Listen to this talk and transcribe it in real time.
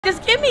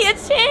Just give me a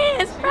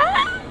chance, bro.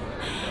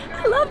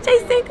 I love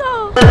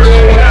Cinco.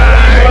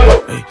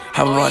 Hey,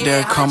 how about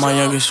that? Call my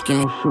youngest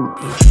screaming shoot.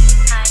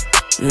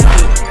 Yeah.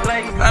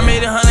 I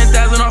made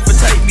 100,000 off of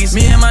type beats.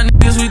 Me and my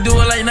niggas, we do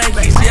it like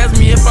Nike. She asked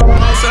me if I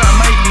want, so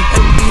I might be.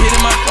 Every hitting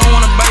my phone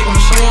wanna bite me.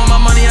 She want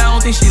my money, I don't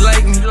think she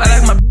like me. I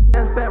like my bitch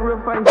ass fat real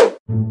fight.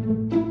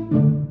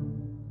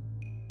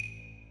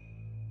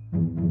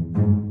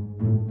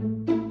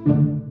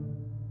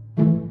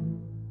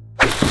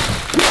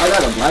 I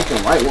got a black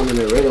and white one and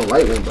a red and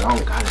white one, but I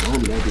don't got it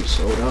on me. That bitch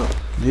sold out.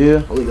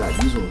 Yeah. Only got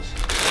these ones.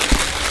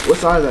 What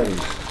size are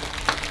these?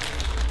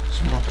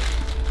 Small.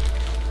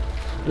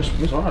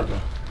 This hard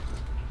though.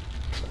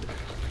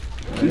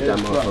 Keep that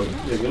motherfucker.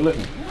 Yeah, good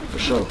looking. For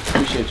sure.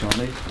 Appreciate you,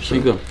 man. For sure.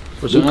 Cinco.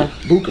 For sure.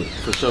 Buka.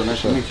 For sure.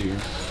 Nice to meet you. You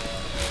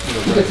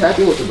can tap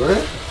in with the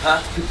brand?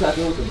 Huh? You can tap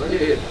in with the brand?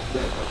 Yeah.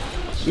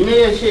 You need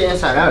your shit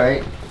inside out,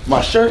 right?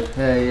 My shirt?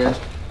 Yeah, yeah.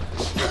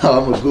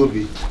 Oh, I'm a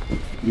goofy.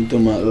 Let me throw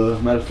my,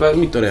 matter of fact,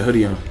 let me throw that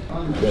hoodie on.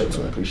 That's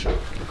what I appreciate.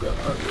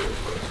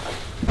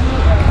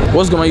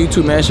 What's going on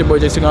YouTube, man? It's your boy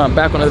Zzammer. I'm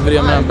back on another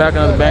video, man. I'm back on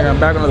another banger. I'm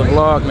back on another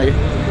vlog, nigga.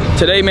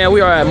 Today, man,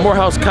 we are at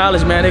Morehouse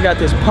College, man. They got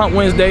this Pump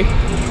Wednesday.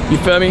 You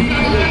feel me?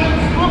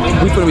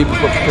 We finna be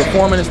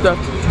performing and stuff.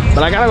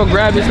 But I gotta go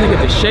grab this nigga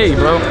Deshae,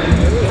 bro.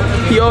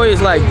 He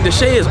always like,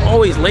 Deshae is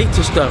always late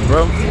to stuff,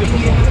 bro.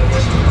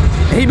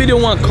 He be the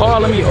one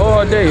calling me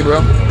all day, bro.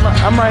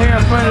 I'm right here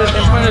in front of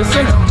the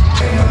Cinco.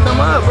 Come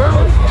on, bro.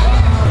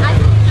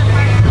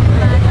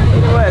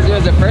 What,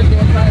 is the first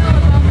game?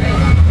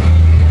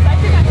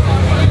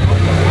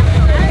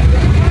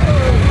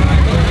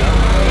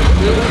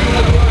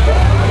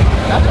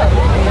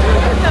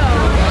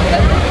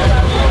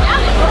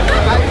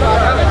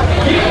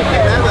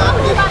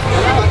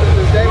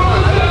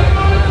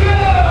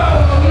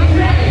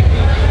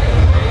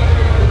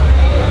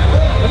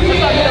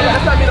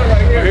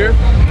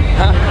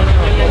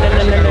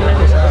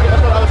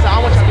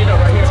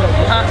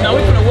 No,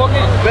 we finna walk in.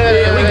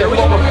 Yeah, we can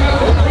walk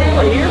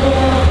right here.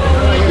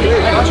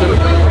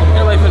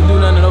 Nobody finna do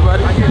nothing to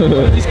nobody.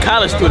 These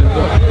college students,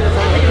 bro. You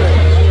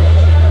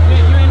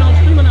ain't no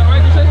streaming now,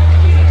 right, Deshae?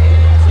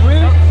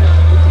 Really?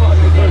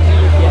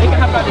 Yeah, they can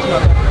hop out this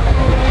mother.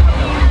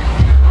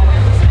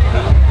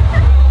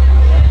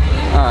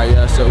 Alright,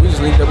 yeah, so we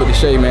just linked up with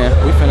Deshae, man.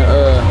 We finna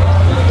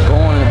go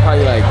on in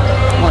probably like, I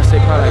wanna say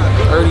probably like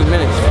 30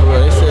 minutes. For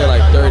real. They said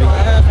like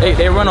 30.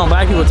 They run on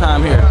black people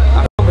time here.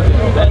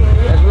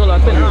 That's real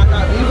authentic.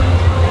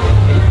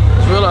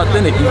 It's real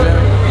authentic, you feel me?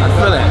 I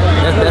feel that.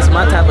 That's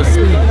my type of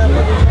speed.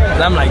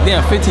 I'm like,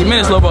 damn, 15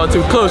 minutes, low ball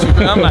too close. You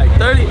feel me? I'm like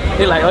 30.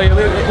 They like, oh yeah,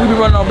 we be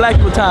running on black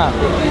people time.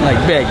 I'm like,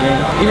 bet,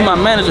 gang. Even my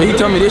manager, he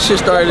told me this shit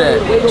started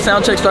at,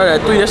 sound check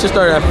started at 3, that shit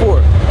started at 4.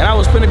 And I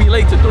was finna be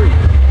late to 3.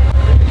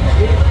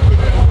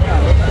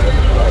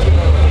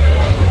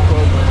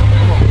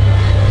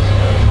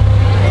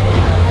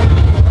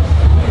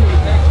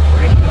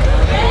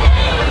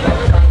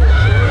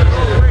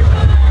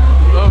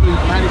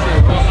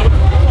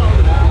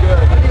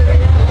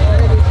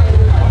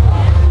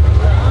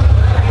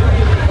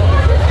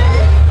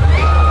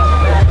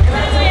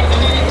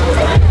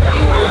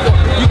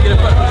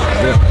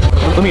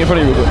 Let me in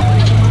front of you real quick.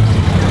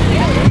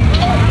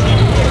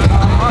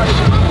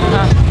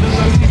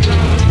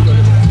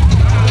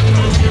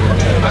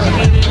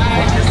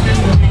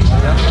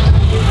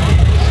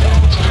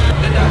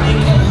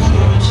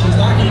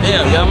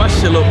 Damn, y'all, my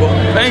shit look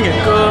banging,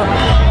 cuz.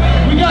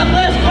 We got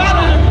less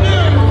power.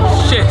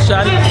 Shit,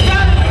 shawty.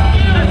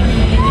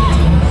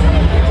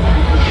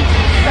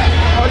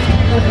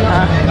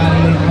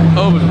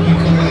 Over.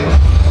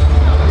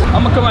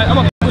 I'm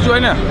gonna put you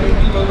right now.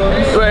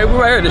 We're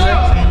right here, Deshae.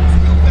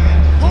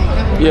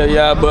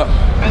 Yeah, but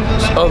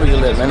it's over your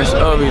lip, man. It's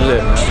over your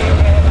lip, man.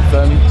 You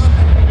feel me?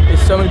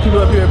 There's so many people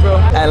up here, bro.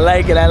 I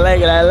like it, I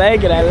like it, I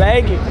like it, I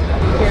like it.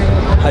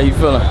 How you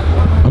feeling?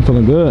 I'm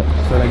feeling good.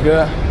 Feeling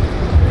good?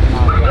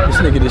 This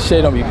nigga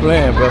Deshae don't be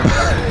playing, bro.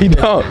 He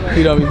don't.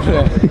 He don't be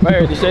playing. Right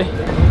here, Deshae.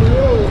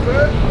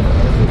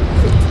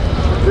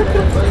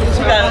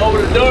 She got it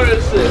over the door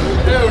and shit.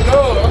 Hell no.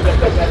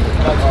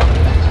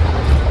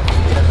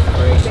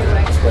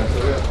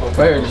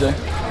 Right here, Deshae.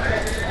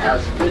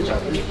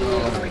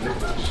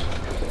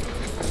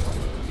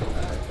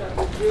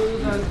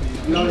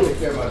 You don't even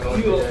care about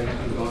going to the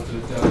going to the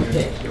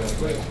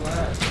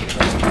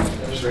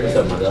What's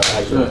up, my dog? How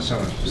you doing? What's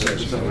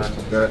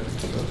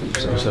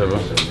up, bro?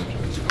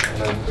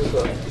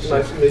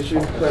 Nice to meet you.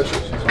 Pleasure.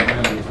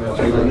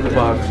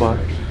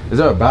 Is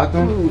there a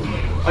bathroom?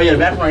 Oh yeah, the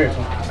bathroom right here.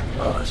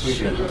 Oh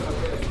shit.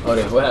 Oh,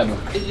 there. What happened?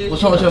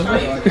 What's wrong with your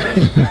face?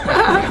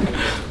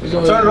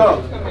 Turn it off.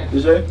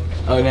 Deshae?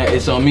 Oh, now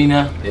it's on me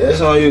now? Yeah,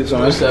 it's on you. It's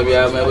on What's up,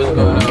 y'all, man? What's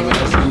going on, man?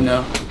 That's, you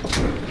know.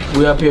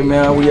 We up here,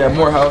 man. We at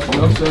Morehouse. You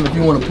know what I'm saying? If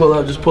you want to pull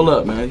up, just pull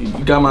up, man.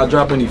 You got my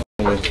drop any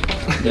way.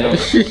 You know?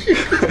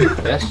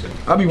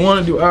 I be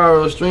wanting to do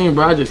IRL stream,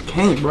 bro. I just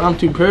can't, bro. I'm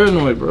too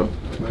paranoid, bro.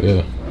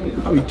 Yeah.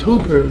 I be too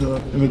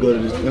paranoid. Let me go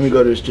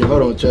to this stream.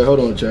 Hold on,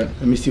 chat.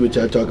 Let me see what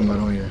y'all talking about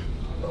on here.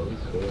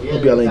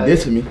 Hope y'all ain't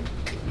dissing me.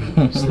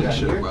 Slick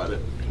shit about it.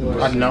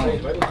 I know.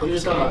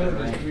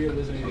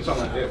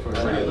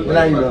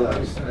 Now you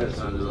realize.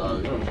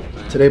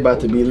 Today about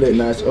to be lit.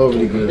 Now it's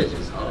overly good.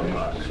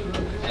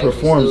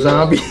 Perform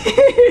zombie.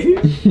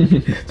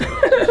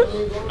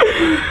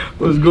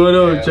 What's going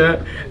on,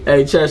 chat?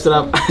 Hey, chat, should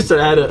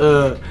I had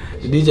a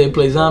DJ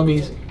play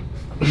zombies?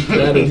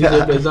 Should I had a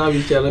DJ play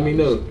zombies, chat? Let me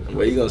know.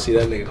 Well, you gonna see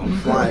that nigga come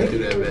flying through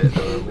that bed,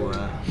 boy.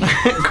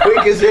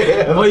 Quick as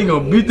hell. Boy, you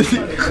gonna beat the,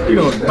 you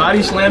gonna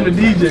body slam the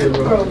DJ,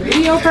 bro.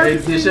 Video Hey,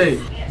 Deshae,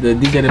 the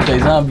DJ that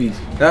plays zombies.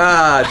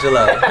 Ah, chill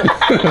out. I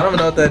don't even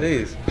know what that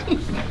is.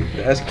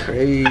 That's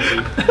crazy.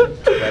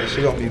 That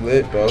shit gonna be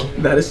lit, bro.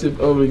 Nah, this shit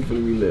overly for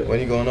be lit. When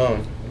you going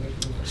on?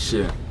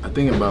 Shit, I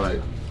think about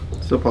like,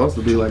 Supposed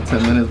to be like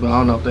 10 minutes, but I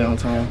don't know if they on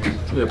time.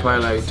 yeah, probably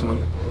like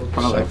 20.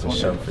 Probably like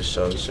 20. For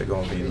sure. This shit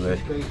gonna be lit.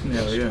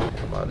 Hell yeah.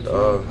 My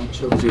dog.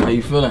 See, how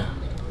you feeling?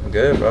 I'm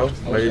good, bro.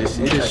 I'm ready to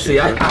see this See,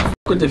 shit. I fuck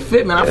with the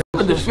fit, man. I fuck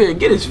with the fit.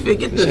 Get his fit,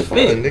 get the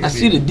fit. I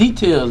see the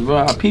details, bro.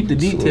 I peep the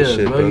details,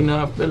 shit, bro. bro. You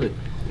know, I feel it.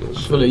 I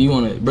feel it. You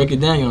wanna break it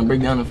down? You wanna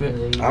break down the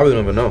fit? I really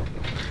don't even know.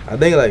 I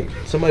think like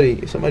somebody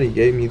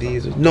gave me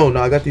these. No,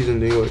 I got these in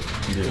New York.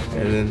 Yeah.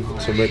 And then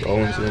some Rick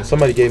Owens. And then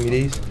somebody gave me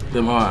these.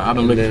 Them hard. I've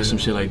been looking for some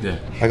shit like that.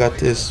 I got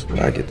this.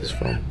 Where I get this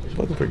from? I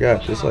fucking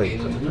forgot. This like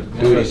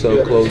duty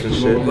sell clothes and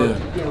shit.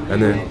 Yeah.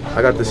 And then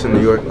I got this in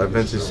New York, like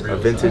vintage.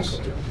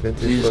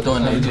 You just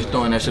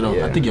throwing that shit on.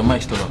 Yeah. I think your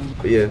mic's still off.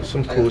 But yeah,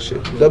 some cool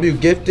shit. W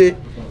Gifted.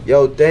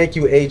 Yo, thank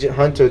you, Agent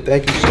Hunter.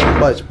 Thank you so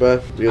much,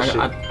 bruh. Real shit.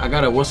 I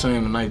got a what's her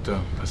name tonight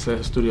though. A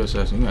studio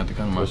session. You have to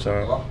come to my What's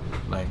up?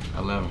 like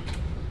 11.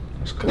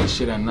 Cause the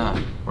shit at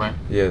 9, right?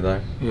 Yeah,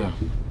 like. Yeah.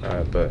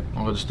 Alright, but.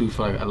 I'm gonna to the studio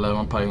for like 11.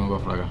 I'm probably gonna go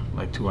for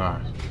like 2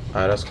 hours.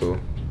 Alright, that's cool.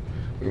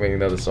 We can make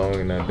another song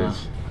in that bitch.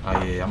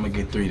 Oh yeah, I'm gonna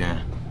get 3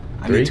 then.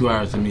 I 3? need 2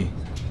 hours to me.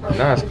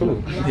 Nah, it's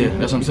cool. Yeah,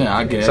 that's what I'm saying.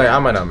 I get it. It's like I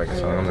might not make a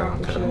song. I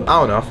don't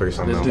know. I'll figure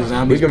something Let's do out.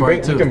 Zombies We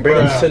Part 2. can bring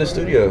them to the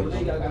studio.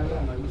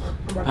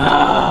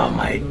 Oh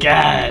my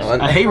gosh.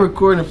 I hate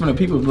recording from the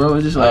people, bro.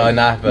 It's just like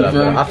Nah, I feel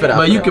that.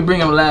 But you can bring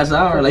them last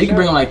hour. Like you can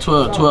bring them like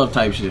 12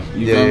 type shit.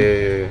 You feel me?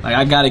 Yeah. Like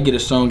I gotta get a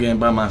song in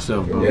by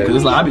myself, bro. Yeah. Cause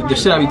it's like the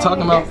shit I be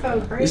talking about.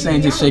 This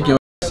ain't just shake your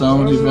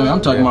songs. You feel me?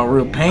 I'm talking about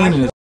real pain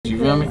in this. You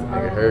feel me?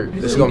 Nigga hurt.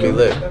 This is gonna be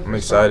lit. I'm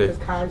excited.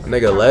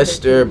 Nigga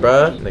Lester,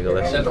 bruh. Nigga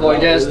Lester.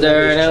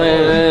 Lester.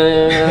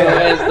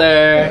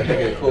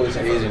 Nigga coolest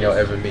Asian y'all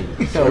ever meet.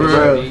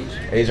 Bro.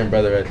 Asian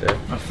brother right there.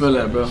 I feel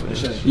that, bro. Are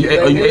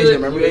you Asian?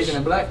 Remember you Asian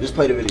and black? Just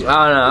play the video.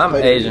 I don't know. I'm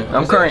Asian.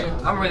 I'm Korean.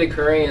 I'm really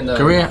Korean though.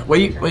 Korean?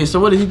 Wait.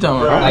 So what is he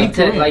talking about?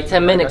 Like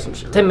 10 minutes.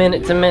 10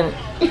 minutes. 10 minutes.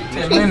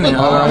 10 minutes.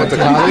 Went to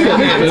college.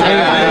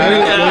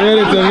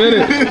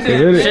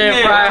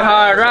 Shit, fry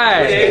hard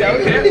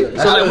right.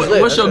 So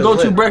like, what's your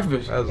go-to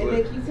breakfast? That was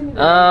lit.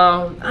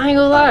 I ain't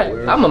gonna lie.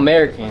 I'm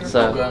American,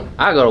 so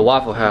I go to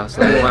Waffle House.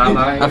 Like when I'm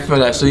out I here. feel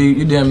that. So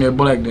you damn near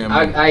black, damn.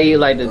 I eat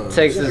like the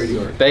Texas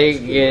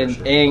bacon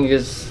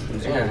Angus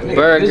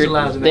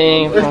burger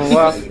thing from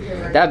Waffle.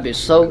 That bitch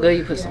so good.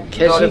 You put some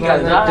ketchup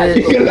on that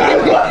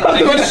bitch.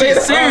 Like this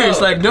shit serious.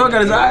 Like dog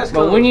got his eyes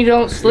But closed. when you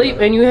don't sleep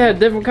and you have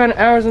different kind of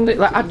hours and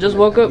like I just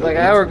woke up like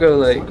an hour ago.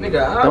 Like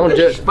don't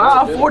judge.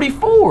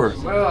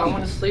 5:44. Bro, I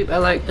went to sleep at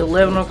like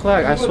 11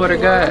 o'clock. I swear to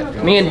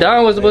God. Me and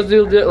Don was supposed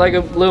to do like a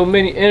little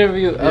mini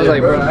interview. I was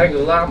like, bro, I ain't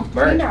gonna lie, I'm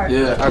burnt.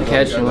 Yeah. I'll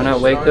catch you when I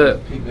wake up.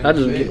 I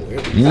just get.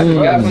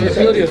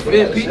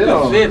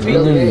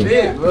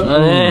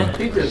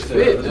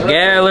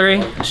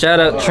 Gallery. Shout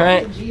out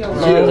Trent. You know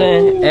what I'm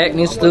saying?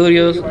 Acne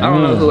Studios. I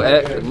don't know who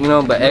act, you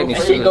know, but Acne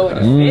Studios.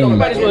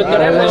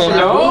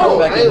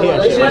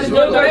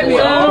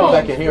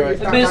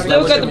 Bitch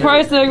still got the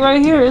price tag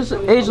right here. It's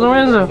H.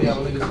 Lorenzo.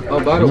 Oh,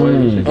 by the way.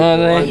 You know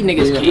what I'm saying?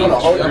 Niggas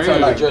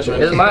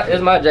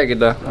It's my jacket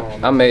though.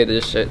 I made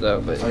this shit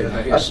though, but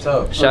That's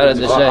tough. shout out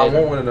to I Deshae.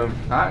 want one of them.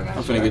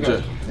 I'm finna get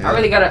dressed. I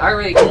really gotta.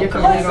 You're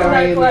coming in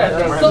already.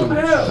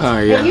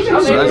 Alright, yeah. So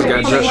I just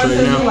got dressed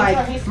right now.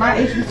 Like my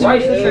Asian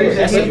sisters,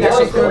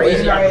 that's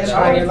crazy. Like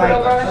a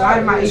lot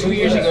of my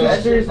Asian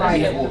sisters,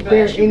 like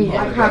they're in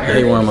like I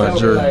hate wearing my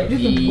jewelry.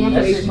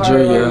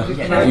 Jewelry,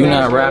 yeah. If you're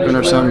not rapping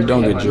or something,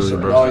 don't get jewelry,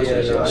 bro.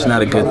 It's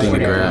not a good thing to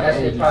grab.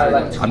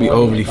 I be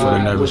overly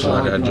feeling nervous when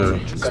I got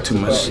jewelry. It's too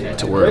much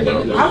to worry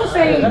about. I would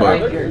say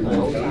But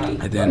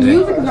at the end of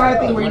music the is not a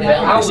thing where you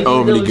have it's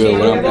overly good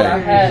when I'm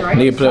there.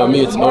 Nigga play with me,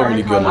 it's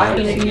overly good,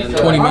 man.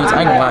 20 minutes,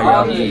 I ain't gonna lie,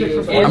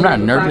 y'all. I'm not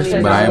nervous,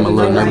 but I am a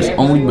little nervous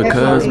only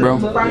because, bro,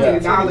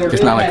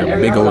 it's not like a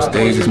big old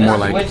stage. It's more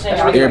like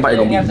everybody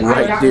gonna be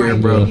right there,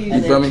 bro.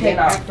 You feel me?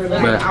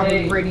 But I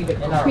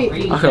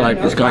feel like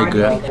it's gonna be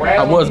good.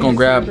 I was gonna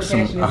grab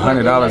some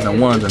 $100 and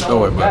ones and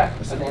throw it, but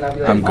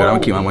I'm good. I'm gonna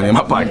keep my money in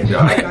my pocket,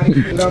 dog.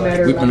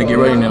 We finna get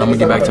ready and then I'm gonna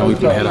get back to we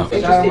finna head out.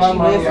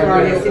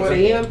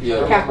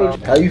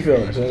 How you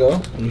feeling,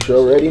 Cinco? You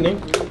sure ready,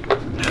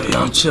 nigga? Yeah,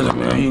 I'm chilling,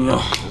 man. You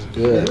know,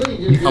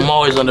 Good. I'm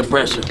always under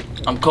pressure.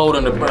 I'm cold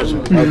under pressure.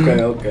 Okay.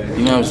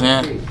 You know what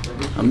I'm saying?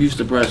 I'm used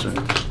to pressure.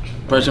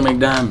 Pressure make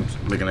diamonds.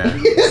 Looking at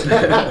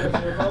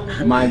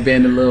it. Might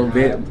bend a little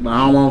bit, but I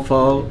don't want to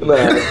fall.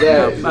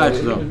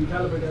 Facts though.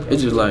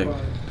 It's just like,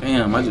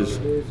 damn, I just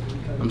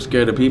I'm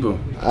scared of people.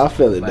 I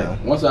feel it Like, though.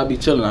 once I be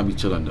chilling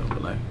though.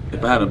 But like,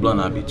 if I had a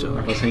blunt, I'd be chilling.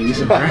 I'm saying you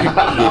some drink.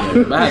 Yeah,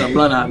 if I had a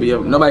blunt, I'd be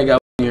up. Nobody got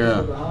me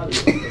around.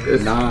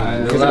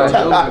 Nah.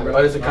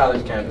 But it's a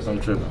college campus. I'm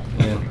tripping.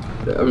 Yeah.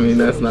 I mean,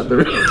 that's not the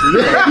real.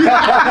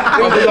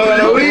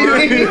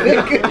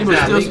 People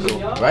still school,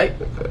 right?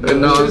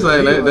 No, I'm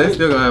saying they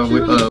still gonna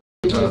have.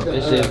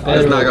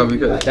 It's not gonna be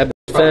good. That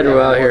federal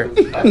out here.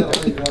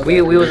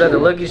 We was at the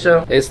Lucky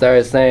Show. They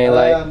started saying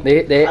like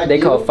they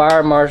called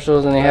fire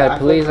marshals and they had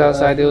police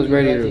outside. They was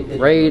ready to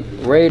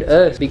raid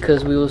us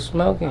because we was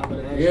smoking.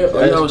 Yeah,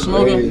 y'all was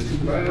smoking.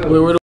 We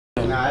were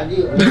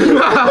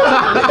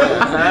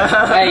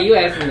Hey, you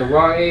asking the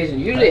wrong Asian.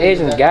 Usually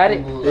Asians got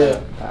it.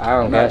 Yeah. I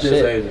don't got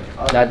shit. Asian.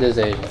 Not this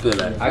Asian. I feel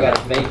that. I got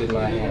a vape in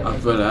my hand. I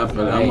feel that.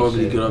 I'm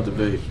overly good off the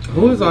vape.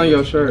 Who's on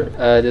your shirt?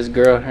 This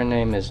girl, her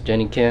name is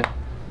Jenny Kim.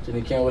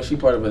 Jenny Kim, was she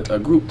part of a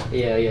group?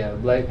 Yeah,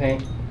 Black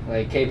Paint,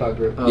 like K-pop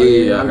group.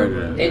 Yeah, I heard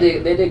of that.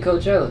 They did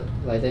Coachella.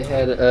 Like they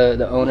had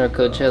the owner of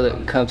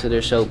Coachella come to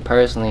their show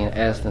personally and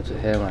ask them to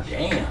headline.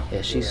 Damn.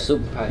 Yeah, she's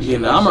super passionate. Yeah,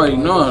 now I'm already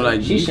knowing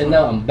like. She's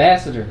Chanel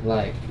ambassador.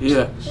 Like.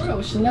 Yeah.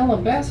 Bro, Chanel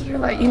ambassador.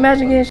 Like,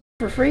 imagine getting shit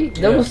for free,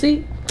 double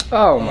C.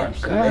 Oh my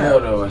god. Hell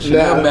though,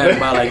 Chanel bag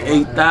by like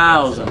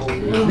 8,000.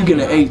 You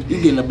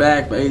getting a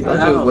bag for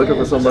 8,000. I'm just looking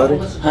for somebody.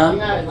 Huh?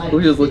 Who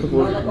you just looking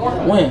for?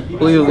 When?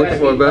 Who you looking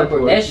for a bag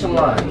for?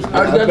 Echelon. I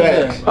already got the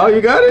bag. Oh, you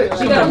got it?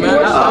 She got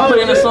Man, I put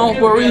in a song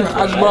for a reason.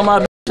 I just bought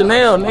my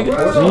Chanel, nigga.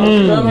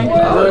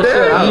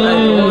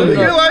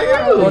 Nigga like you.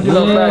 Won't do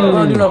no faking,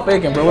 won't do no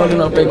faking, bro. Won't do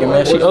no faking,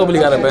 man. She overly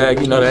got a bag,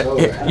 you know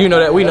that. You know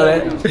that, we know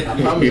that.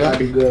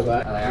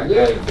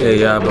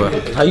 Yeah,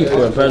 but how you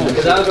feel,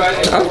 President?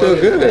 I feel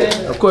good.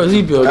 Of course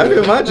he feel I good.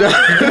 did my job.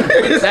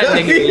 That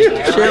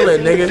nigga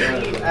chillin', nigga.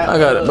 I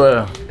got it,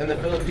 bro. In the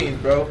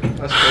Philippines, bro.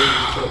 That's crazy.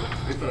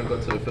 We finna go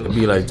to the Philippines. It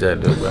be like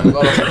that, though, bro.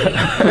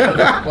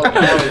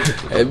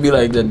 It be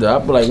like that, though. I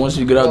feel like once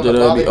you get out there,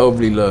 it'll be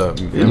overly loved.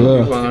 You feel me?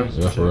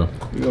 Yeah, for real.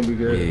 You gonna be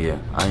good. Yeah.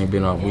 I ain't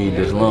been off weed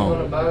this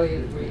long.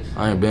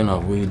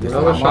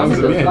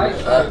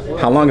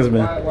 How long has it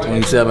been?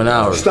 27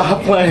 hours.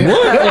 Stop playing.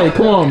 Hey,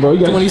 come on, bro.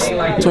 You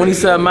got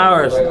 27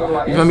 hours.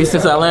 You feel me?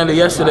 Since I landed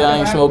yesterday, I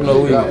ain't smoked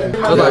no weed.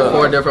 There's like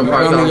 4 different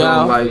parts of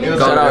y'all. like,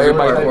 Shout out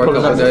everybody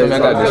pulling up. I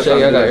got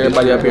Deshae. I got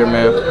everybody up here,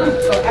 man.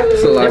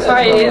 So like,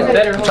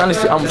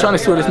 I'm trying to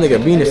see what this nigga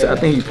Venus. I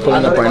think he's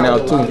pulling up right now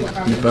too.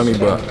 You feel me?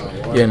 But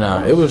yeah,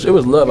 nah. It was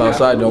love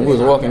outside though. When we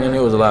was walking in, it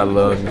was a lot of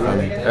love. You feel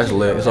me? That's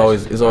lit. It's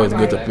always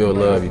good to feel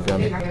love. You feel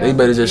me? They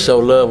better just show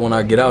love when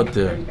I get out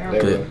there.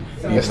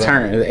 It's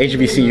turn. The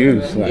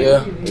HBCUs. Like.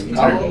 Yeah.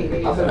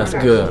 That's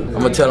good. I'm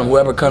gonna tell them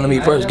whoever come to me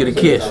first get a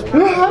kiss.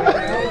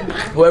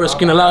 Whoever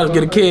skin allowed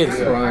get a kiss.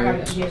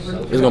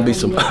 It's gonna be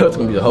some. It's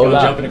gonna be a whole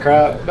lot. Jump in the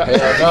crowd.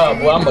 Hell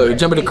no, boy. I'm gonna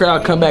jump in the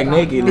crowd, come back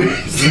naked. I'm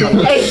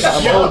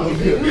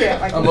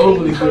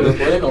overly good.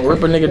 Boy. They gonna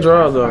rip a nigga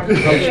drawers off. I'm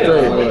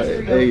straight,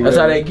 boy. That's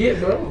how they get,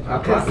 bro. I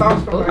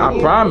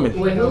promise.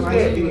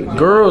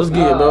 Girls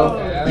get, bro.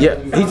 Yeah,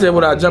 he said,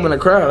 "Would I jump in the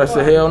crowd?" I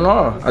said, "Hell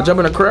no." I jump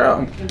in the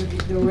crowd.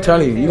 I'm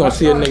telling you, you gonna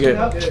see a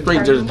nigga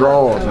straight just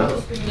drawers, man.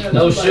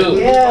 No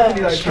shoe.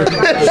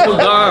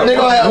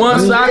 One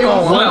sock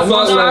on, one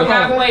sock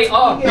on. Halfway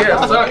off.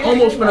 Yeah, so I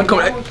almost finna come.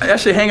 That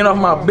shit hanging off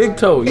my big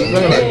toe. You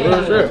feel me? Like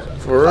real shit.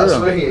 For real.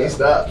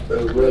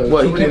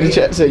 What? The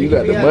chat said you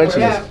got the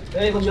munchies.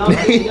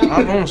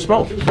 I'm gonna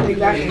smoke. It's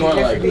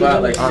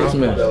going like 6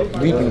 minutes.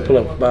 We can pull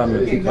up 5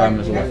 minutes. Keep 5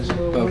 minutes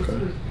away. Okay.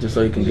 Just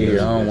so you can get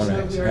here. I don't want to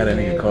have that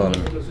nigga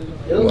calling me.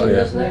 Well,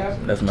 yeah,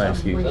 that's my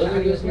excuse.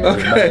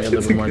 okay.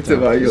 Just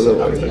about you a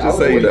little bit. Just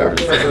say you're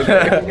nervous.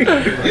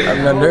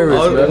 I'm not nervous,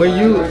 bro.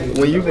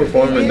 When you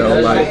performing though,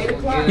 like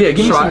yeah,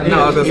 try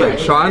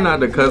not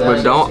to cuss,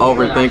 but don't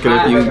overthink it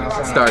if you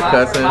start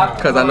cussing.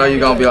 Cause I know you're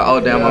gonna be like, oh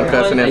damn, I'm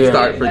cussing and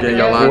start forgetting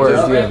your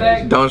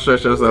lines. Don't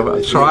stress yourself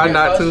out. Try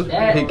not to.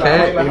 He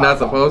can't. You're not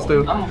supposed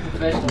to.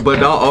 But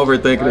don't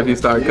overthink it if you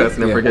start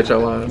cussing and forget your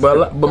lines.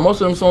 But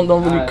most of them songs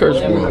don't really curse,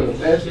 bro.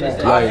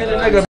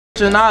 Like.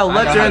 And I'll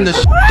let you in the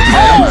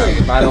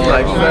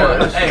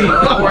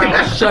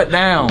shut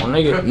down,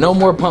 nigga. No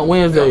more Pump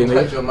Wednesday,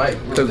 nigga.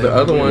 Cause the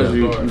other ones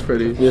you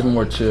pretty. It's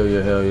more chill,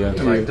 yeah, hell yeah.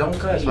 Like don't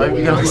cuss. Right,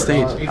 we get on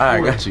stage.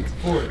 Alright, got you.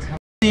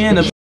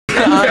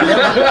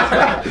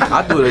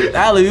 I threw the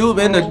alley-oop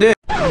in the dick,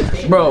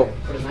 bro.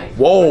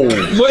 Whoa.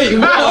 Wait.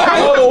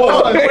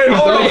 Whoa.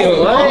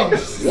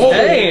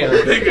 Damn.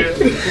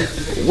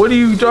 What are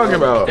you talking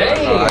about?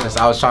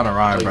 I was trying to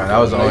rhyme, bro. That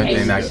was the only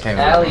thing that came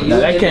out.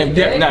 That came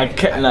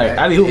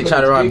alley-oop.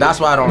 Trying to rhyme. That's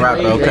why I don't rap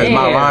though, cause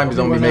my rhymes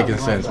don't be making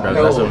sense, bro.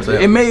 That's what I'm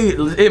saying. It made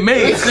sense.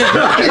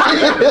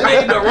 It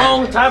made the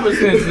wrong type of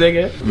sense,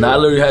 nigga. Nah, I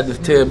literally had to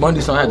tell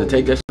Bundy song. I had to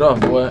take that shit off,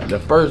 boy. The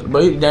first,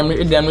 but it damn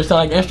near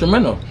sound like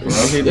instrumental.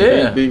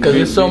 Yeah, cause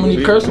there's so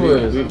many curse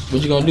words.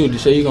 What you gonna do?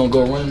 Say you gonna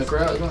go run in the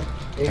crowd?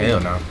 Hell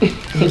no.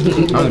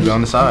 I'm gonna be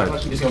on the side.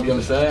 You just gonna be on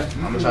the side?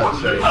 I'm gonna try to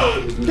say.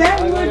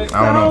 That looks so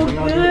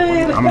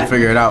good. I'm gonna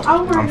figure it out.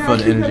 I'm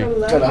feeling the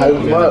energy.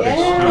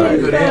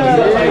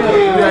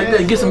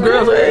 Get some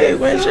girls. Hey,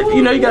 man, shit.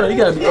 You know, you gotta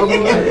be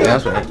open.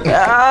 That's right.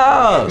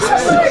 Oh.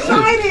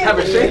 Have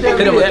a shake.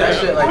 Hit him with that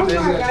shit like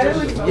this.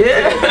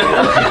 Yeah.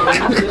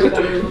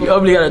 You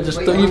obviously gotta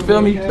just, you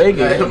feel me? Bake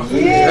it.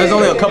 There's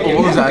only a couple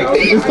moves I can.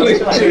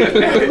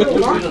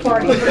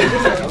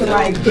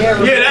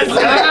 Yeah,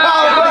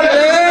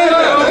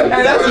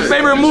 that's his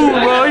favorite move,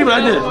 bro. He be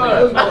like this.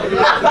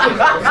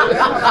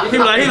 He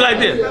like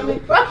this.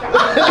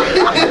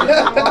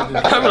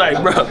 I be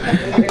like, bro,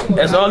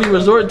 that's all he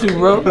resort to,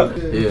 bro.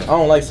 Yeah, I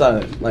don't like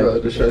side. Like, Yeah.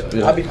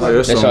 I be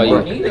That's all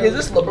you need. Nigga, is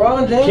this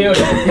LeBron James?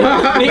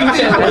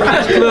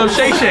 Little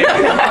shake shake.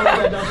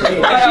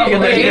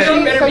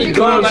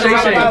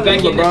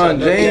 LeBron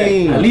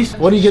James. At least,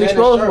 what do you get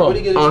exposed for?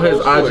 On his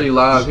IG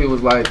live, he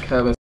was like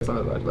having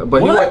something like that.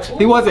 But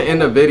he wasn't in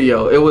the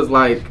video. It was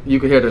like you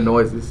could hear the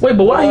noises. Wait,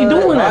 but why are you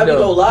doing that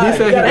though? He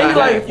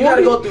said you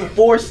gotta go through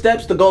 4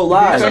 steps to go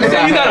live. You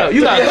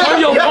gotta turn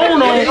your phone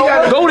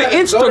on, go to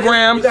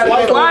Instagram,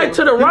 slide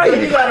to the right.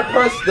 You gotta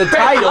press the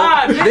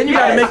title, then you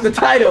gotta make the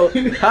title.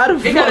 How the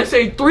fuck? You gotta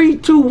say 3,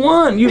 2,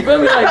 1. You feel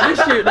me? Like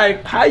this shit,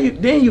 like how you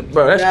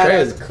bro, that's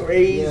crazy. That's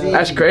crazy.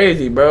 That's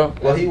crazy, bro.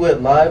 Well, he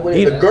went live with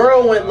it. The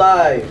girl went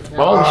live.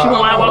 Oh, she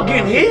went live while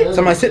getting hit?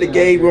 Somebody said the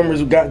gay rumors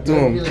who got to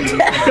him.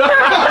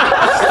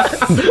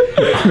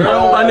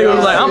 My nigga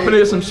was like, I'm finna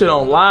get some shit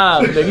on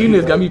live. Nigga, you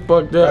niggas got me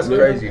fucked up. That's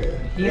crazy.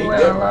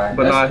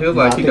 But nah, he was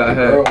like he got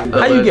hacked.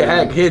 How you get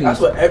hacked hidden? That's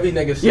what every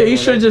nigga said. Yeah, you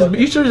should just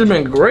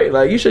been great.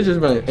 Like you should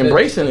just been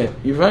embracing it.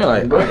 You feel me?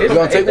 Like, bro, You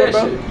gonna take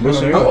one, bro?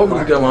 I'm over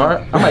the gun,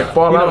 heart. I might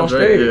fall out on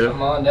stage. I'm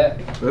on that.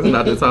 That's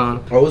not the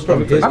time. Oh, it's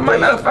from his. I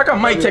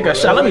might take a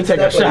shot. Let me take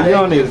a shot. You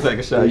don't need to take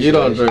a shot. You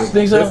don't drink.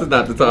 Think so? This is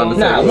not the time to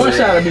take Nah, a one shot.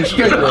 shot would be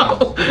straight.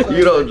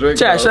 You don't drink.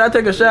 Chat, should I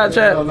take a shot,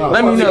 chat?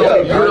 Let me know.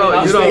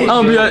 You don't. I'm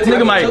gonna be a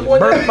nigga might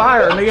burn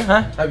fire, nigga,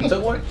 huh? Have you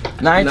took one?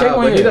 Nah, I ain't take Nah,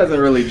 one but he yet. doesn't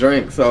really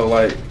drink, so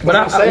like. But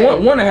I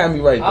want to have me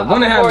right though.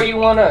 Want to have Or me. you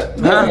wanna?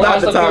 Not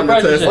the time to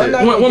test it. One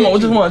more,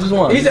 just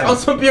one. He said on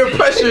some peer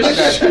pressure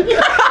shit.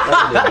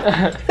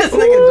 This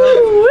nigga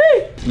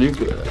You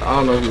could, I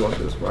don't know if you want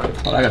this right.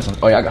 Oh, I got some.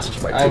 Oh yeah, I got some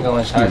Sprite I ain't too.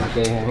 going to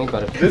get him. He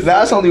better.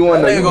 That's only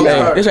one that you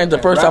Hey, this ain't the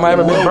first time I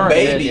ever been burned.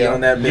 baby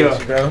on that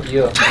bitch, bro.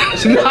 Yeah.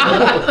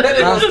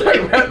 I'm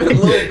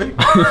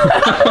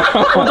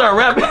start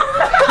rapping.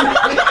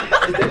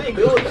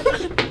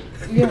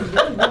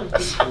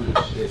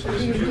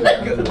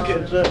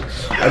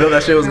 I know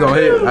that shit was gonna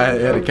hit. I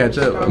had to catch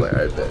up. I'm like,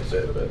 alright, that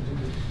shit.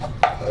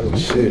 Oh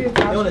shit.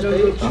 I already took that.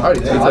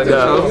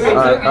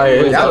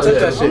 Y'all took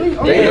that shit.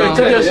 Damn.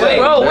 Took that shit,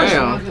 bro.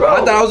 Damn. I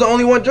thought I was the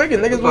only one drinking.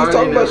 Niggas was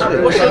talking about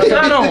shit. What's your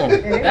shot on?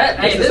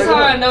 Hey, this is how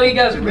I know you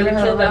guys really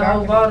killed that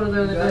whole bottle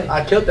the other day.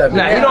 I killed that.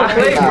 Nah, he don't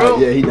play, bro.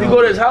 Yeah, he You don't.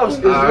 go to his house.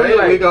 It's All really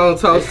right, we like, gonna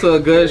toast to a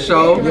good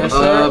show. Yes,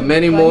 sir.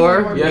 Many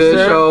more Yes, good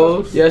sir.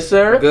 shows. Yes,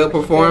 sir. Good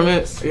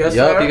performance. Yes,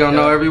 Yup. sir. He gonna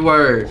know every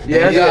word.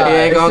 Yes, He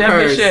ain't gonna Except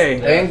curse. Deshae.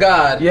 Thank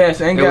God. Yes,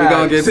 and And God. we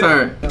gonna get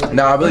turned.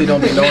 Nah, I really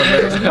don't be knowing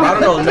lyrics. I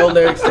don't know no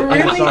lyrics to any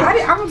Really? song. I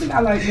don't think I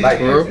like Like,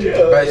 it. bro.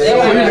 Right, so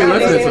what you been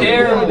listening to?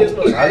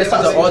 Terrible. I listen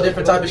to all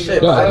different type of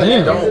shit. God I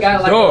damn. don't.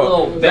 Got like a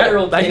little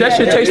barrel. Like that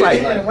shit tastes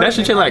like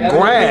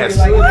grass.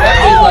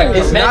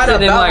 It's not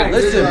melted in about- like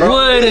listen, bro.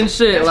 wood and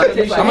shit. Like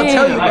I'ma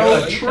tell you, bro.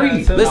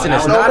 Listen,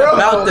 it's not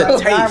about the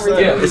taste.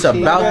 It's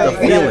about the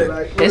feeling.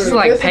 it's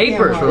like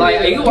paper.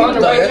 Like are you on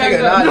the right track?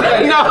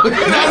 No,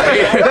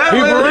 he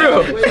for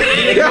real.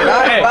 Hey,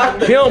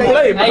 he don't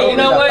play, bro. Hey, you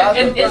know what?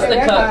 It's the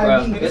cup,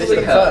 bro. It's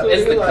the cup.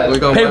 It's the cup. We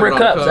gonna Paper blame it on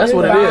cups. the That's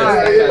what it is.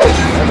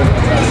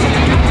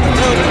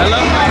 Hello.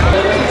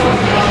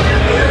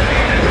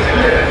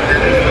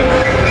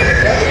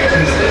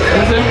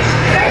 Listen.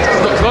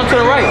 Go to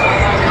the right.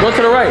 Go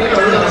to the right.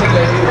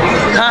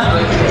 Huh?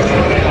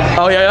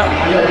 Oh yeah.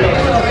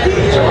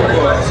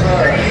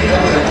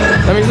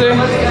 Let me see.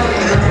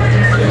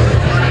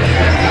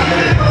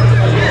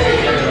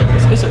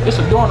 It's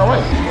a door on the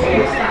right.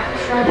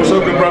 What's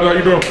up, good brother? How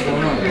you doing?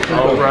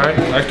 All right.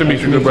 Nice to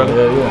meet you, good brother.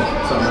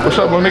 What's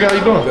up, little nigga? How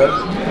you doing?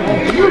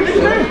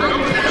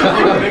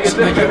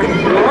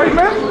 All right,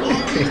 man.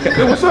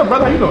 Hey, what's up,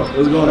 brother? How you doing?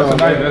 What's going on?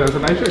 That's a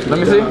nice shirt. Let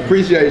me see.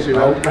 Appreciate you,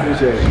 bro.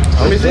 Appreciate it.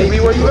 Let me see.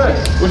 Where you at?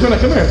 What's your name?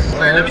 Come here.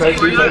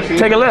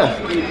 Take a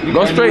left.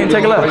 Go straight and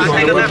take a left.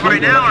 Take a left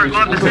right now or go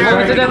up the stairs? All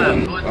right,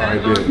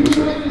 good.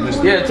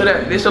 Yeah, to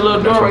that. There's a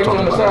little door right there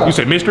on the side. You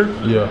said Mister?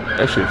 Yeah.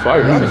 That shit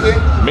fire.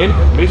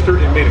 Mister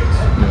and Minutes.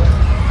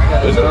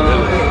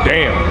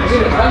 Damn.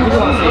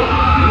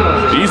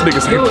 These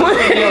niggas ain't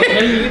playing.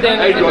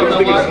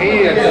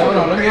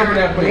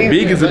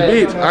 Big as a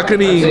bitch. I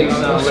couldn't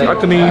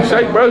even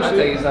shake, bro.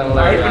 Shit.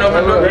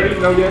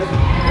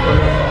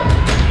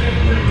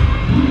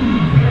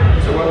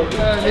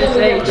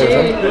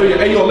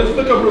 Hey, yo, let's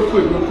flick up real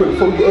quick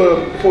before we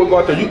go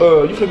out there. You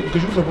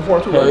because you can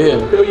perform too, right? Yeah.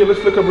 Hell yeah, let's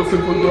flick up real quick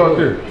before we go out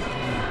there.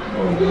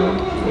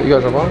 You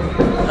guys are on?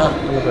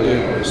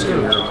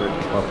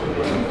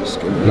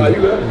 Nah,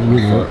 you got it.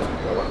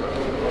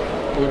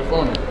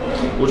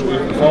 Which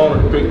one? The phone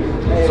or the pick?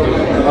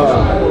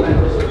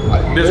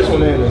 This one.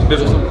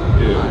 This one.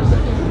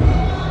 Yeah.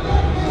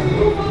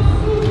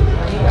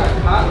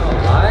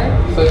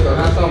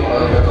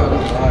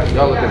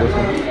 Y'all look at this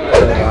one.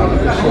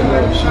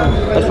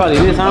 That's probably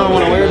this. I don't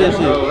want to wear this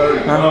shit. I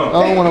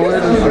don't want to wear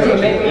this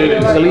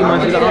shit. I can leave my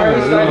shit at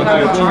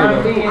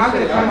home. Leave my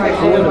shit at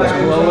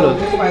home.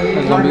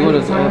 It's gonna be with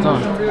us all the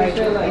time.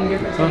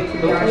 Huh?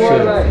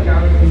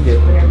 Shit.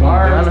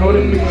 Down to hold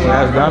it?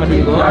 Yeah, down to be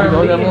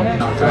hold that one.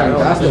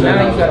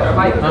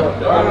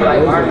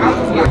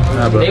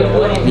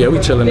 Yeah, we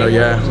chilling though,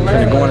 yeah.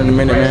 We're going in a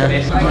minute, man.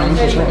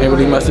 Ain't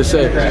really much to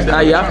say. Nah,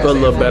 yeah, I feel a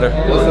little better.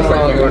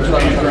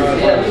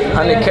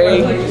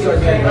 100K,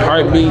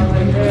 heartbeat,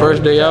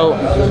 first day out,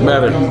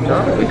 better.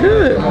 We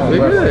good. We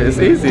good. It's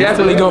easy.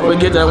 Definitely gonna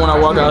forget that when I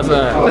walk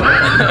outside.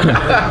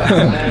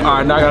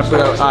 Alright, now I gotta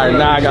figure out. Alright,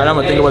 now I'm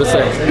gonna think of what to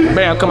say.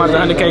 Bam, come out to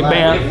 100K,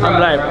 bam. I'm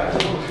like,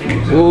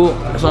 ooh,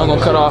 so I'm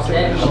gonna cut off.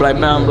 I'm like,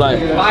 man, I'm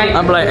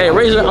like, hey,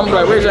 raise your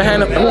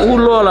hand up. Who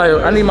loyal are you?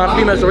 I need my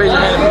females to raise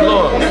your hand if you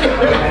loyal.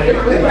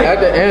 At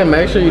the end,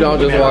 make sure you don't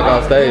just walk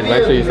off stage.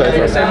 Make sure you say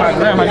something. Say my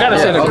gram. I gotta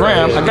say the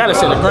gram. I'm be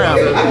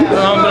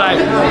like,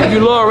 if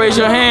you loyal, raise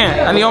your hand.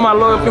 I need all my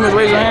loyal females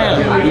raise your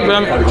hand. You feel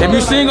me? If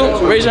you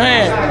single, raise your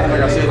hand.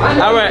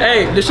 All right,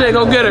 hey, Deshae,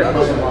 go get her.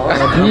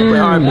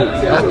 I'm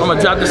gonna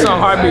drop this song,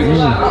 Heartbeat. You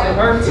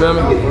feel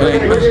me?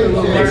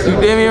 You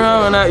did me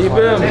wrong or not? You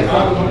feel me?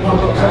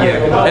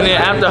 And then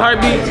after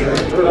Heartbeat,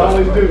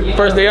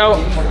 first day out,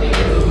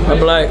 I'll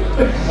be like,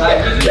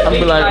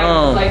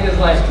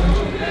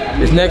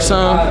 this next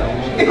song,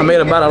 I made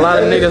about a lot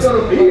of niggas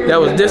that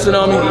was dissing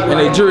on me and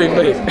they jury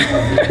paid.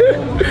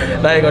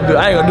 I ain't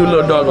gonna do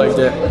Little Dog like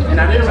that.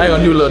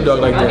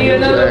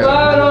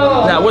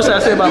 Now, what should I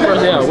say about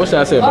first day out? What should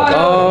I say about that?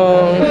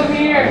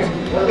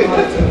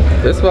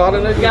 This for all the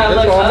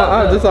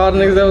niggas. This all the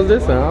niggas that was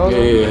dissing.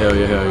 Yeah, hell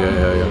yeah.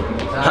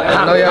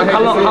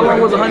 How long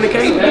was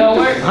 100K?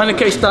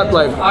 100K stopped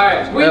like.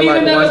 Alright, we need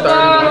another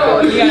bottle.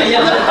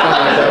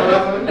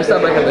 It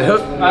stopped like at the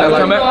hook.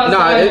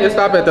 Nah, it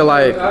stopped at the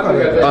like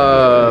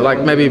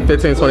maybe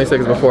 15, 20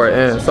 seconds before it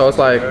ends. So it's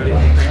like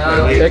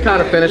it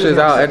kind of finishes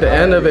out. At the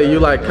end of it, you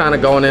like kind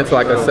of going into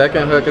like a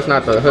second hook. It's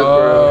not the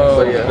hook,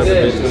 but yeah.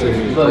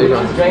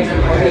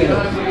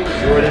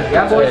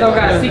 Y'all boys don't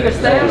got a secret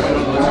stash?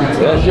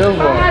 That's your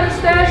fault. I had a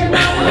stash in my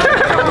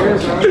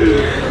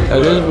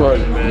That's his fault.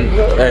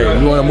 Hey,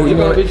 you wanna move? You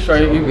wanna be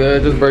straight? You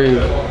good? Just breathe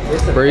in.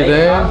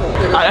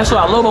 That's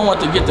what I love. I want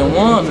to get the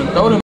ones and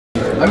throw them.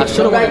 I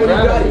should have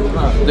grabbed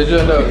them. Did you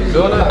end up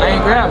doing that? I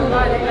ain't grabbing them.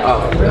 Oh.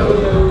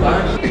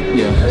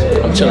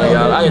 Yeah, I'm chilling,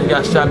 y'all. I just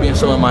got stop being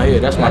so in my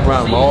head. That's my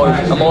problem.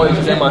 I'm always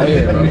just in my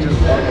head, bro.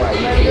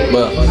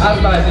 But we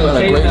had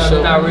a great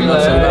show. A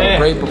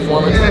great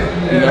performance.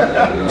 You know,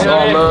 it's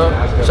all love.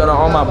 Shout out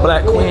all my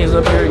black queens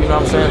up here. You know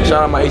what I'm saying?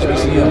 Shout out my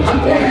HBCUs.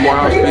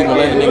 Morehouse people,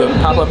 let a nigga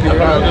pop up here.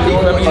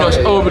 You know it's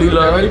overly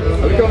love.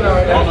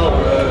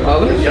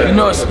 You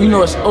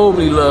know it's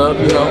overly love.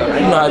 You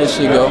know how this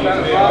shit go. But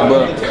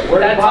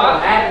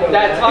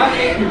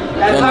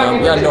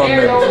y'all know I'm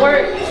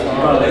nervous.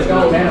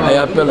 How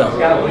y'all feeling?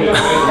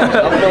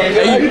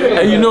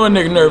 Hey, you know a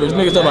nigga nervous.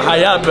 Niggas talking about how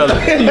y'all feeling.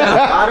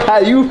 How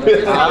you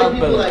feeling? How I'm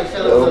feeling.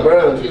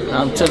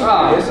 I'm telling you.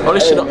 Oh,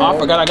 this shit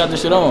off. I got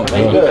this shit on.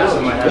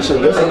 It's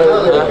another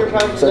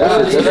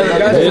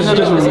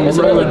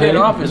day in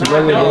office. It's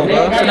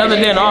another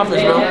day in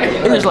office, bro.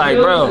 It's just like,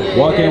 bro.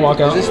 Walk in, walk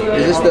out. Is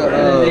this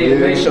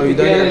the show you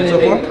done yet so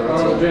far?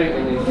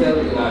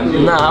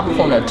 Nah, I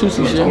performed that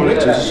Tusi shit.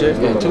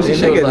 Yeah, Tusi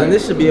shit. Nigga, then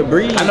this should be a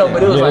breeze. I know,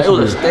 but it was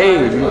a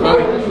stage.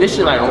 This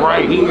shit like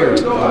right here.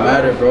 It don't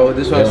matter, bro.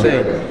 This is what I'm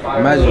saying.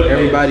 Imagine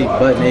everybody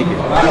butt naked.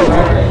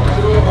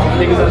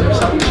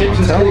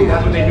 Tell you.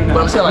 But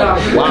I'm saying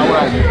like, why would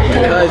I?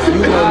 Because you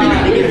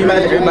gonna be, if you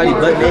imagine everybody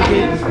butt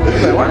naked,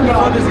 you're like, why the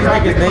fuck is these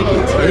niggas naked?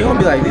 And you gonna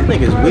be like, these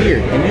niggas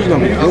weird. And you just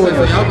gonna be doing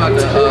this. Y'all about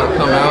to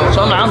come out.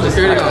 So I'm just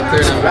gonna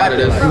clear them out of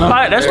this.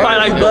 That's probably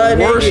like the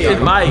worst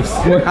advice.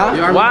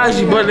 Why is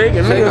you butt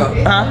naked?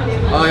 Huh?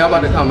 Oh, y'all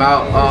about to come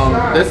out.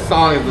 This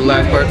song is the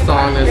last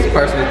song this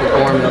person is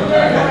performing.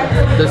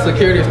 The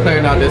security is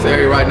clearing out this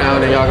area right now,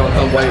 and then y'all gonna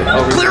come wait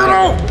over here. Clear it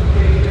out!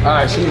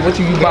 Alright, see what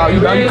you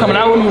coming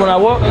out with me when I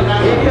walk?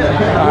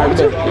 Alright,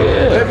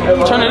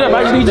 yeah. Turn it up.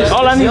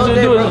 All I need you to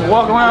do is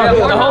walk around,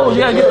 get the hose.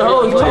 You gotta get the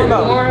hose. What you talking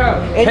about?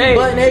 Hey,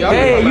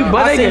 you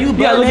butt naked. You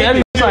gotta look at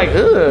everybody like,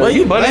 well,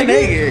 you butt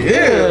naked.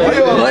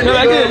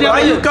 Yeah. Why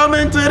you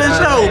coming to the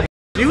show?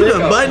 You the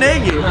butt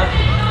naked.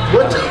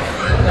 What the fuck?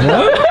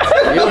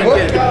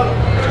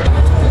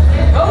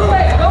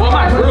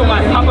 My crew,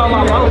 how about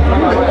my boat?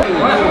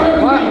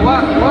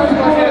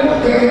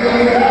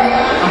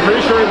 I'm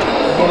pretty sure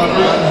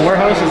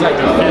Morehouse is like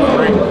the 5th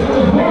ring.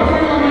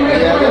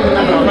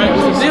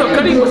 What's the deal,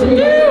 Cuddy? What's the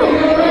deal?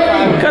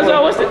 Cuzzo,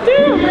 what's the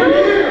deal,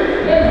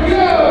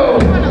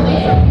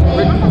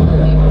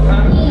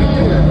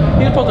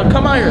 He's supposed to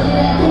come out here.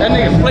 That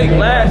nigga played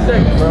last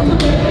second, bro.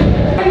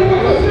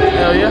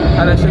 Hell yeah,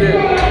 how that shit is?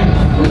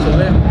 What's the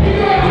deal?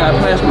 You not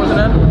playing sports in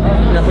that?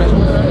 You not playing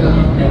sports in that?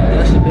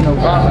 That should be no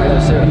problem.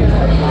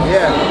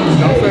 Yeah,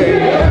 don't say it.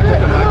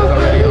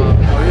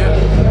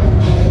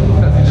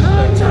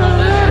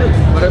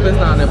 But if it's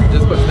not,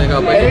 just put the thing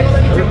up.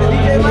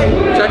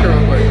 Check it.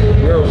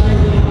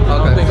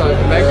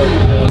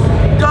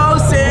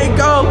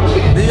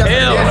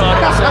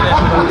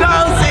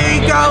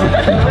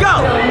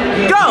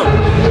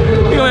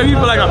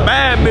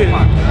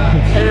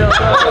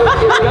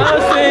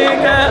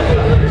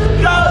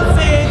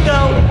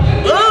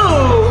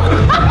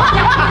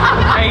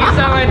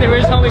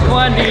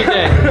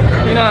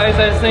 know, it's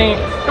that scene.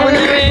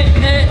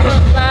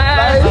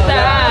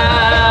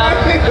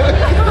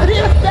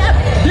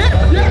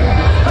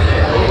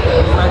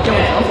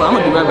 I'm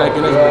gonna be right back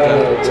in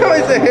this.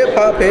 Joey said hip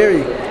hop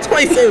Harry.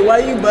 Joey said, why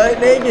you butt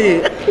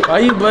naked? Why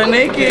you butt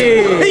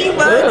naked? Why you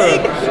butt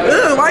naked?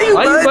 Why you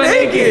butt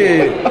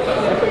naked?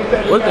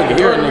 What's the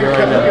gear nigga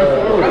right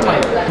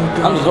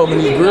now? I'm just hoping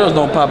these grills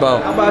don't pop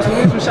out. I'm about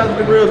to shout out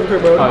the grills here,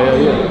 bro. Oh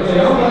yeah.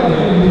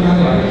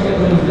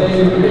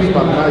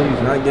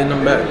 Not getting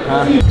them back.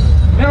 Huh?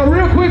 Now,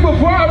 real quick,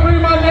 before I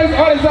bring my next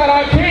artist out,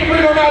 I can't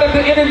bring them out if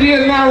the energy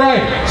is not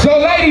right. So,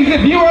 ladies,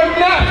 if you are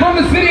not from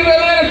the city of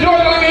Atlanta,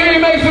 Georgia, let me hear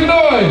you make some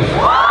noise.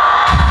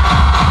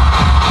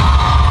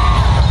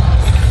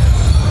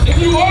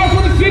 If you are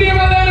from the city of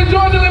Atlanta,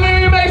 Georgia, let me hear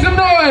you make some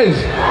noise.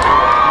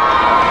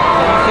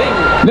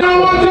 Now, I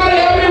want y'all to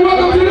help me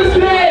welcome to the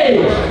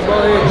stage,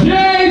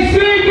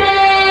 Cinco!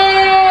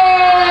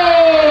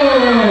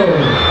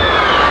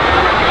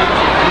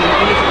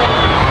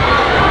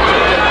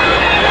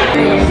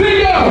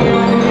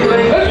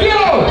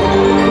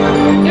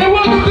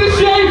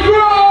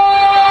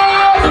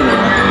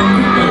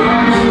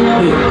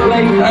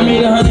 I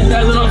mean,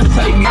 100,000 off the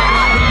take.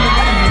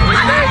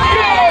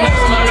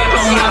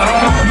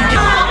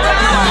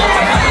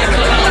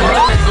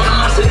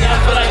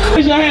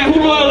 Raise your hand.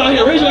 Who loyal out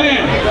here? Raise your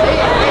hand.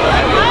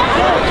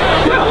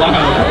 Yeah, loud.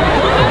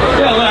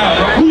 Yeah,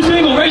 loud. Who's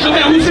single? Raise your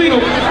hand. Who's single?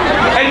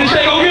 Hey,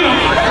 Deshae, go get him.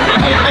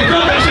 Hey,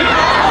 drop that shit.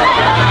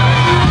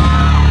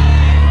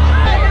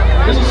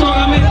 This is a song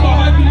I made called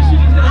Heartbeat. This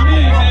shit is that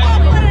million, man.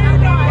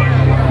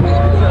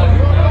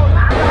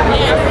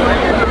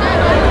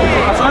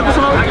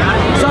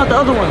 It's not the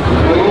other one.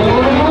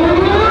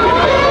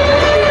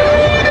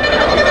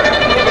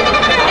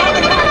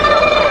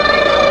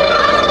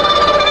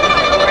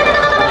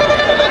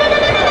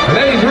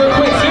 Ladies, real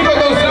quick, Cinco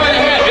gonna sign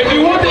a hat. If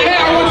you want the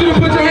hat, I want you to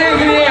put your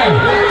hands in the air.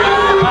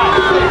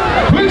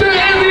 Put your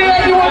hands in the air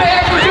if you want the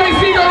hat for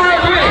Cinco real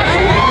quick.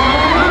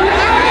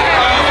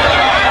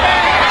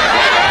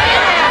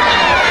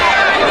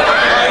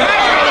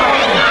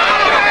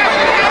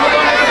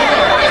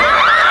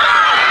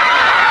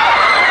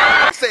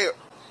 I said,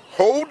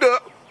 hold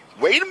up,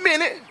 wait a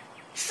minute,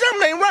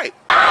 something ain't right.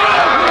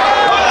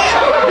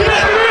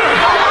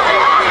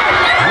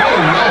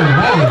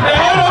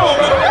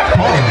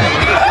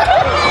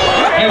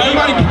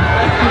 Everybody,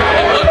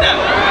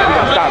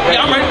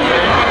 Yeah, I'm ready.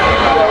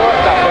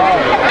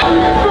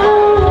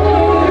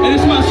 And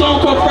this is my song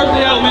called First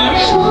Day Out, man.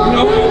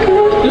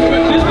 You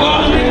know, this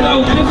ball, you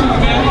know, this is,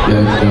 man.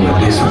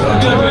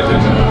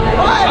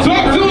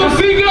 talk to him,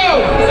 Cinco.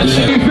 How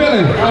you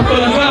feeling? I'm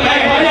feeling good, man.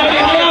 How y'all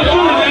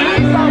feeling, man?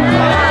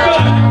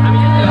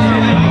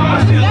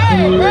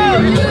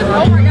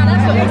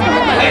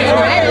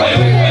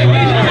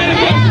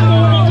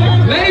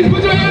 Ladies,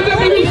 put your hands up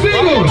if you're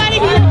single.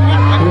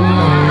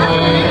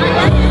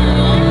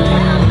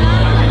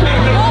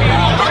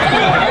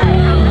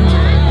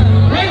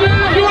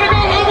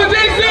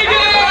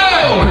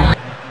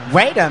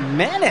 Wait a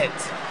minute.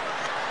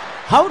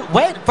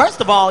 Wait,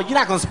 first of all, you're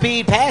not gonna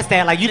speed past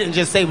that like you didn't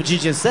just say what you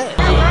just said.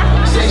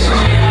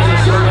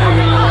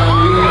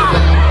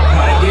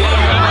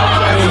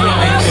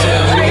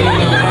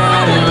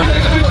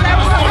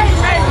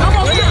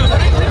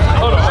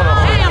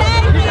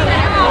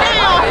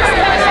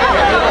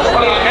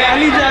 I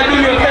need y'all to do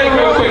me a favor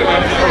real quick,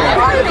 man.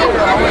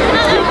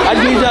 I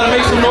just need y'all to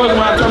make some noise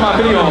when I turn my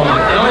video on.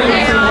 Don't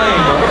even see the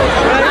lane, bro.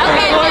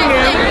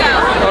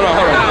 Hold on.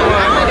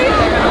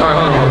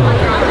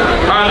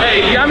 Alright,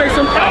 hey, y'all make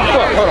some.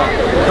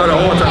 Hold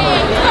on, one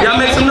time. Y'all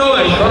make some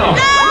noise. Hold on.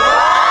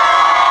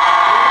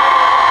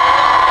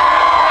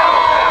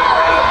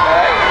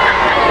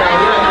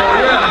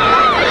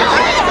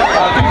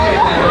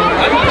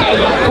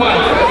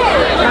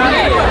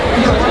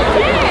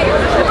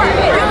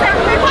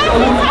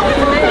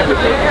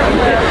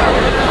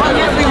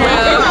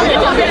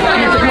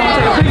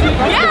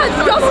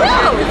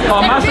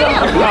 Oh,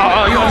 myself?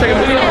 Oh, you want to take a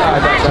video?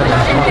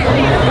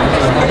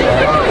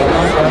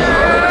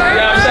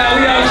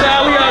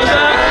 We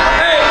outside.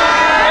 Hey,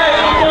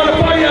 I'm going to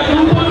party after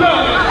who pulled up.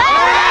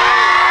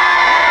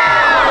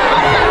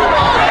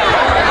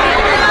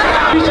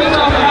 Appreciate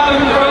y'all for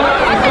having me, bro.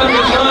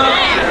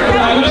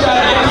 I wish I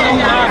had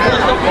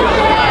something.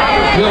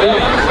 Yo.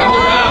 I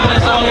hope God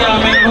bless all y'all,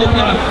 man. I hope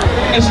y'all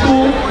in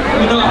school,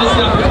 you know, I hope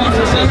y'all become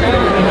successful.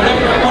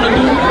 Whatever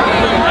you want to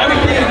do,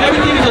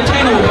 everything is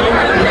attainable,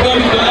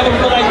 bro. Don't ever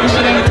feel like you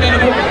shit ain't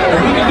attainable.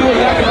 If we can do it,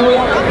 y'all can do it.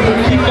 We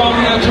can keep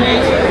following our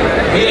dreams.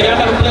 Yeah, y'all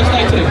have a blessed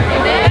night today.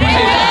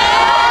 Appreciate y'all.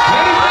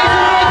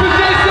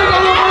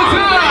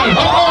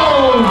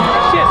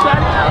 Shit,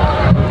 son.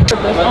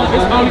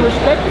 It's only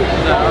respected.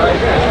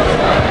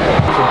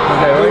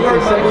 Okay, wait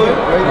a second.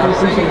 Right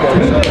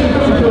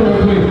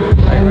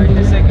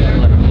this second.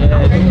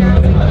 Yeah.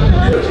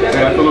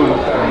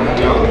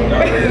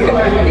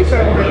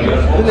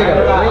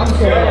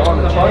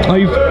 How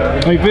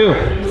you feel?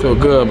 Feel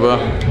good, bro.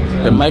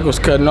 The mic was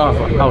cutting off.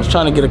 I was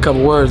trying to get a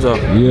couple words off.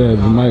 Yeah,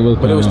 the mic was.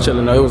 But it was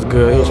chilling though. It was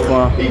good. It was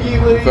fun.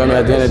 Feel me?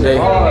 At the end of the day,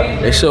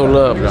 they show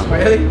love, though.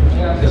 Hey,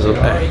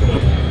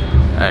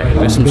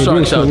 there's some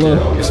sharks out there.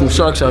 There's some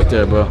sharks out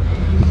there, bro.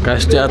 Gotta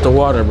stay out the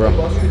water, bro.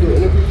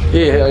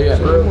 Yeah, hell yeah.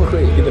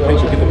 Get the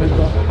picture. Get the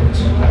picture.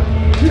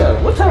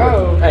 Yeah, what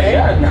time? Hey,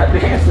 I'm not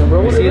dancing,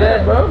 bro. You see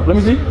that, bro? Let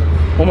me see.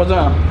 One more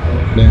time.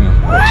 Damn.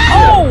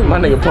 Oh! My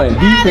nigga playing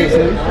defense.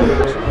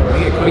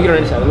 Let me get on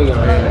this side. Let me get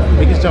on this side.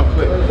 Make this jump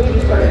quick.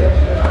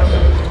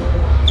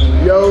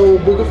 Yo,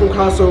 Booker from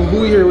Console.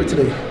 Who we here with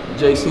today?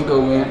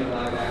 Cinco, man.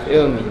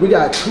 Feel me. We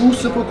got 2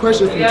 simple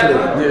questions for you today.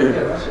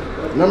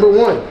 Yeah. Number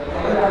 1.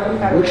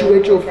 Would you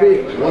rate your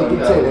fit 1 through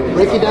 10?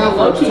 Break it down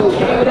for us.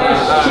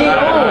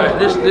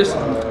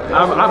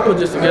 I put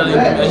this together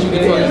as you can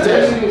fucking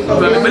tell.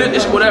 But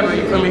it's whatever,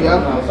 you feel me?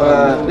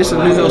 This is a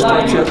New York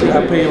store tip.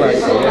 I paid like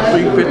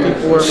 $350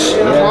 for it.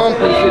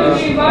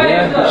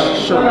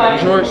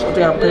 Shorts, I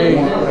think I paid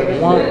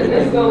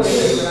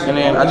 $150. And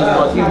then I just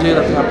bought these jeans, I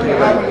think I paid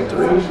like $3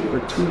 or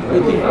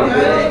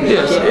 $250.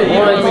 Yes,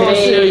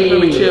 chill, you know?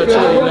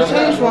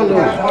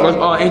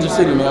 All Angel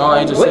City, man. All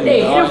Angel City. What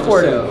they here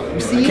for though?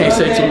 Can't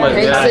say too much.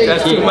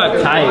 That's too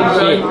much. Tight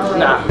shit.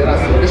 Nah.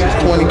 This is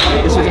 20.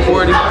 This is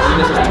 40.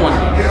 And this is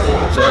 20.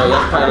 So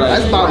that's probably like.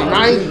 That's about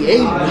 98.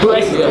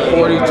 Yeah,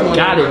 40, 20.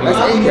 Got it. That's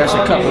 80. That's a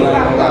couple. No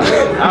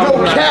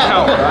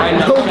cap.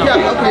 No cap.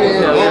 Okay.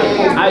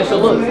 Alright, so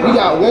look. We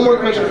got one more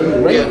question for you.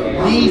 Rate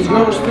these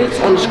girls' fits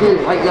on the screen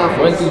right now.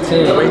 1 through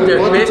 10. Right there,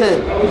 1 to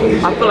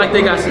 10. I feel like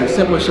they got some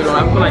simple shit on.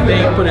 I feel like they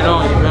ain't put it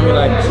on. You feel me?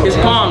 Like it's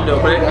calm though,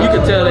 but you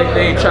can tell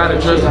they ain't try to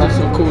dress with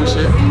some cool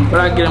shit. But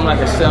I get them like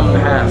a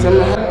 7.5.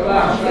 7.5.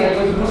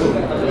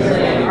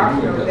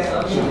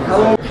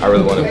 I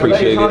really want to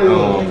appreciate it.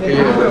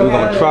 We're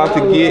gonna try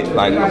to get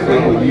like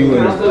with you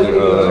and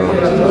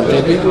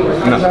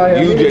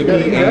you, JB,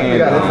 and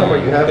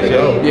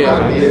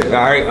Deshae.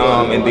 All right,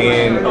 and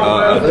then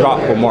a drop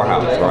for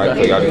Morehouse, right?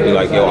 So y'all just be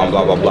like, yo, I'm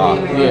blah blah blah,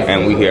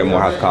 and we here at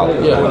Morehouse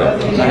College. Yeah,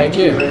 heck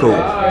yeah. Cool.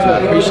 I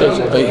appreciate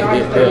you.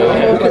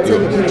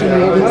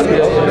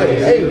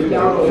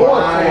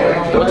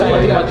 What time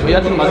you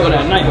think I'm going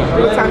at night?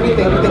 What time you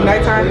think? You think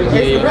nighttime? It's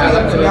really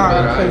up to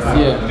y'all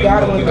because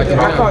y'all the ones that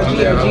I call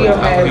Geo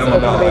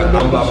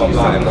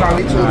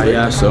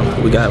yeah, so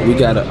we got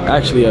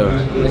actually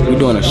we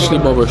doing a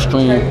sleepover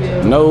stream.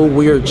 No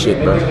weird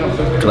shit, bro.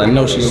 Cause I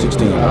know she's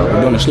 16. Bro.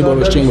 We're doing a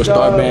sleepover stream with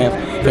Star Band,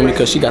 feel me?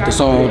 Cause she got the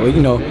song,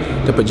 you know,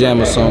 the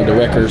pajama song, the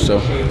record. So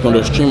we're gonna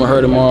do a stream with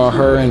her tomorrow.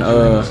 Her and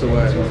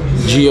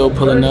Geo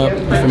pulling up.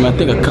 I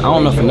think I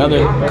don't know if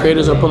another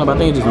creators are pulling up. I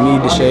think it's just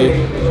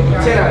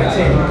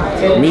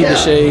me,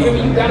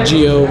 Deshae,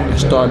 Geo, and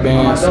Star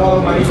Bands.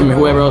 You feel me?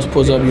 Whoever else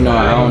pulls up, you know,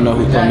 I don't know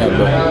who's pulling up,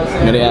 but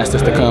you know, they asked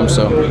us to come,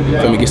 so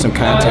feel me, get some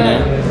content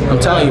in. I'm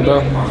telling you,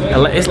 bro,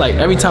 it's like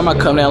every time I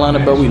come to Atlanta,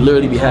 bro, we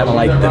literally be having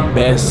like the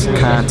best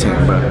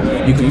content, bro.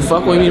 You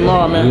fuck with me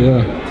tomorrow,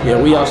 man? Yeah,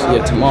 we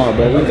also tomorrow,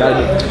 bro. We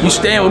gotta you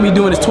staying with me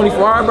doing this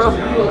 24-hour, bro?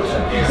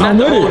 I'm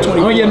with it.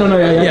 Oh yeah, no,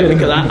 yeah,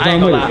 because I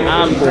ain't gonna lie,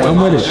 I'm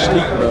going to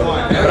sleep, bro.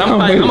 But I'm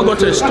gonna go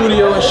to the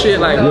studio and shit.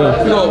 Like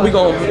we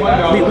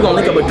gonna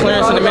link up with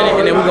Clarence in a minute,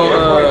 and then we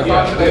gonna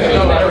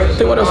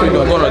think what else we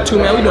doing? Going on 2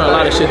 man. We doing a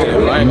lot of shit today,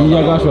 right? Yeah,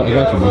 I got you.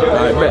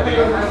 Alright,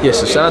 bet. Yeah,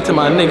 so shout out to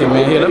my nigga,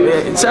 man.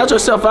 Here, shout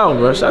yourself out,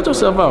 bro. Shout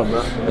yourself out,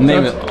 bro. The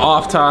name is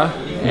Off Tie.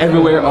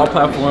 Everywhere, all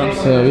platforms.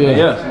 Hell yeah.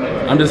 Yeah.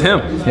 I'm just him.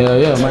 Hell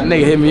yeah. My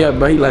nigga hit me up,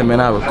 bro. He like, man,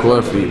 I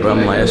record for you, bro.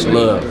 I'm like, that's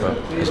love, bro.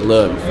 It's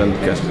love, you feel me?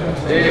 Because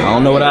I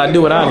don't know what I'd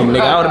do without him,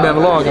 nigga. I would have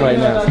been vlogging right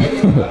now.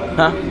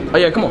 Huh? Oh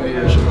yeah, come on.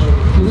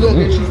 We're gonna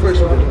get you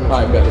first.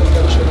 Alright, bet.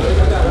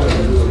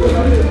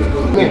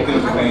 Get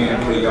them playing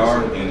who they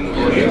are and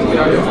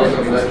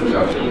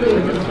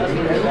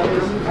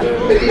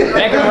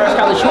Back in Morris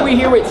College, who we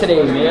here with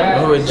today,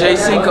 man? We're with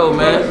Cinco,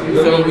 man.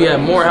 You feel me? We had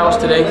Morehouse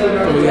today.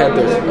 We had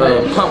the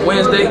Pump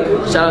Wednesday.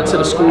 Shout out to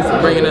the school for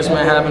bringing us,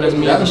 man, having us,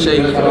 me and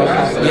Deshae.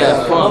 We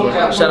had fun.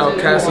 Shout out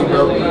Cassie,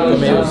 bro. I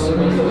mean,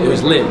 it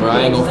was lit, bro.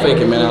 I ain't gonna fake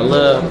it, man. I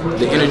love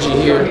the energy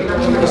here.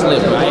 It's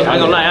lit, bro. I ain't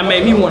gonna lie. It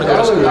made me want to go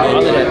to school,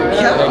 man.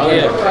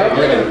 Yeah.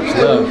 It's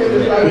love.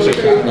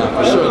 Nah,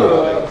 for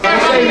sure.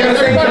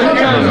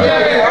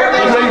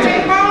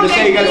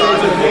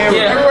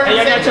 Yeah, hey,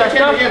 y'all got your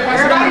stuff?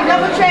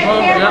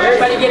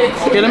 Everybody get it.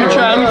 Yeah, let me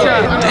try.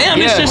 Damn,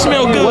 this shit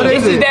smell good. What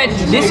is it?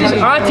 This is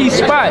Auntie's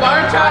spot.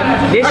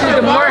 This is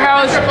the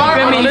Morehouse.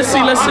 Let's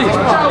see.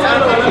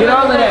 Get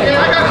all of that.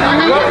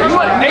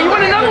 Hey, you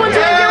want another one too?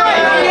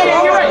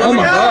 You're right. Oh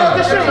my God.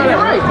 You're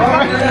right.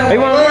 Hey,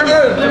 you want more?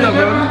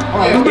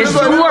 It's 2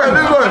 work.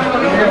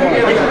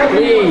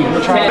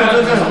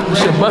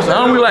 Shit bustin'. I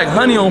don't really like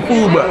honey on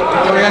food, but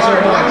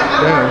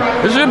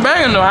this shit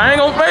banging though. I ain't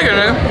gonna fake it,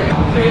 nigga.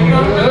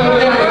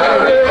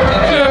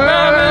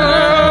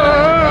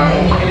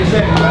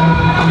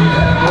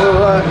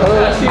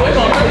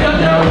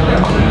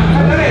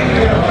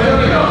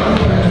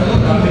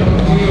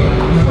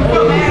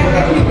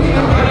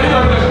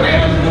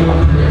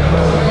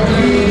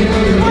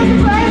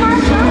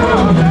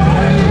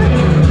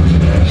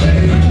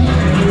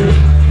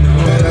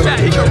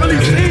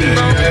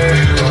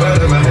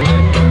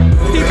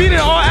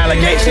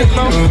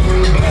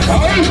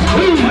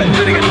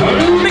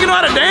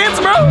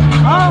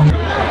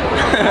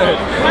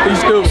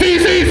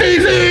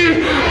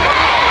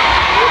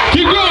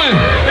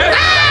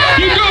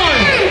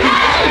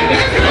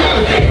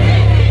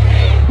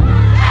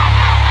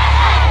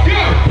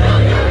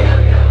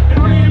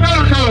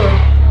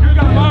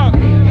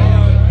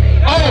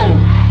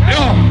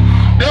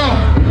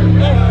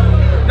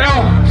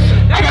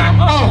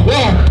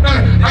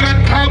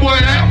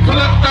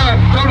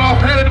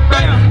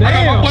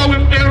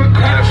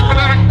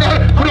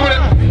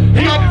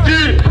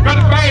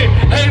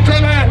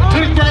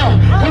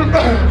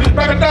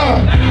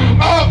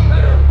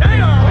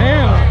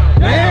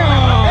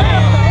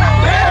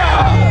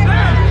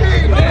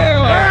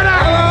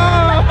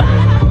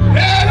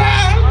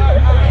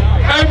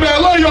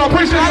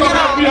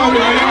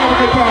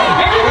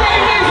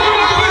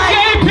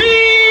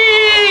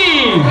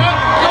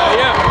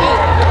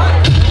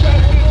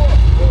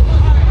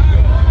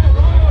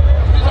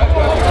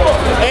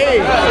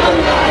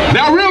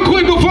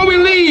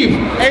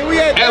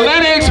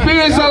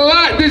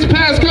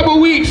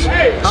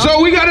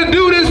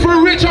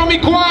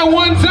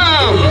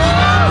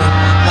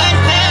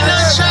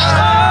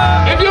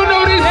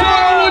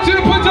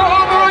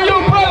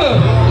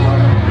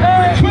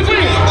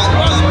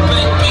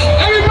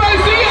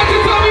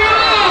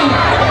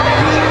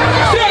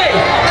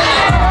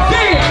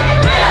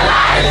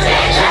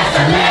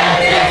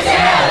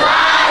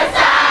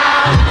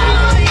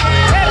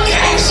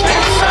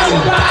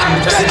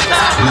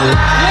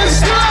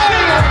 Let's go!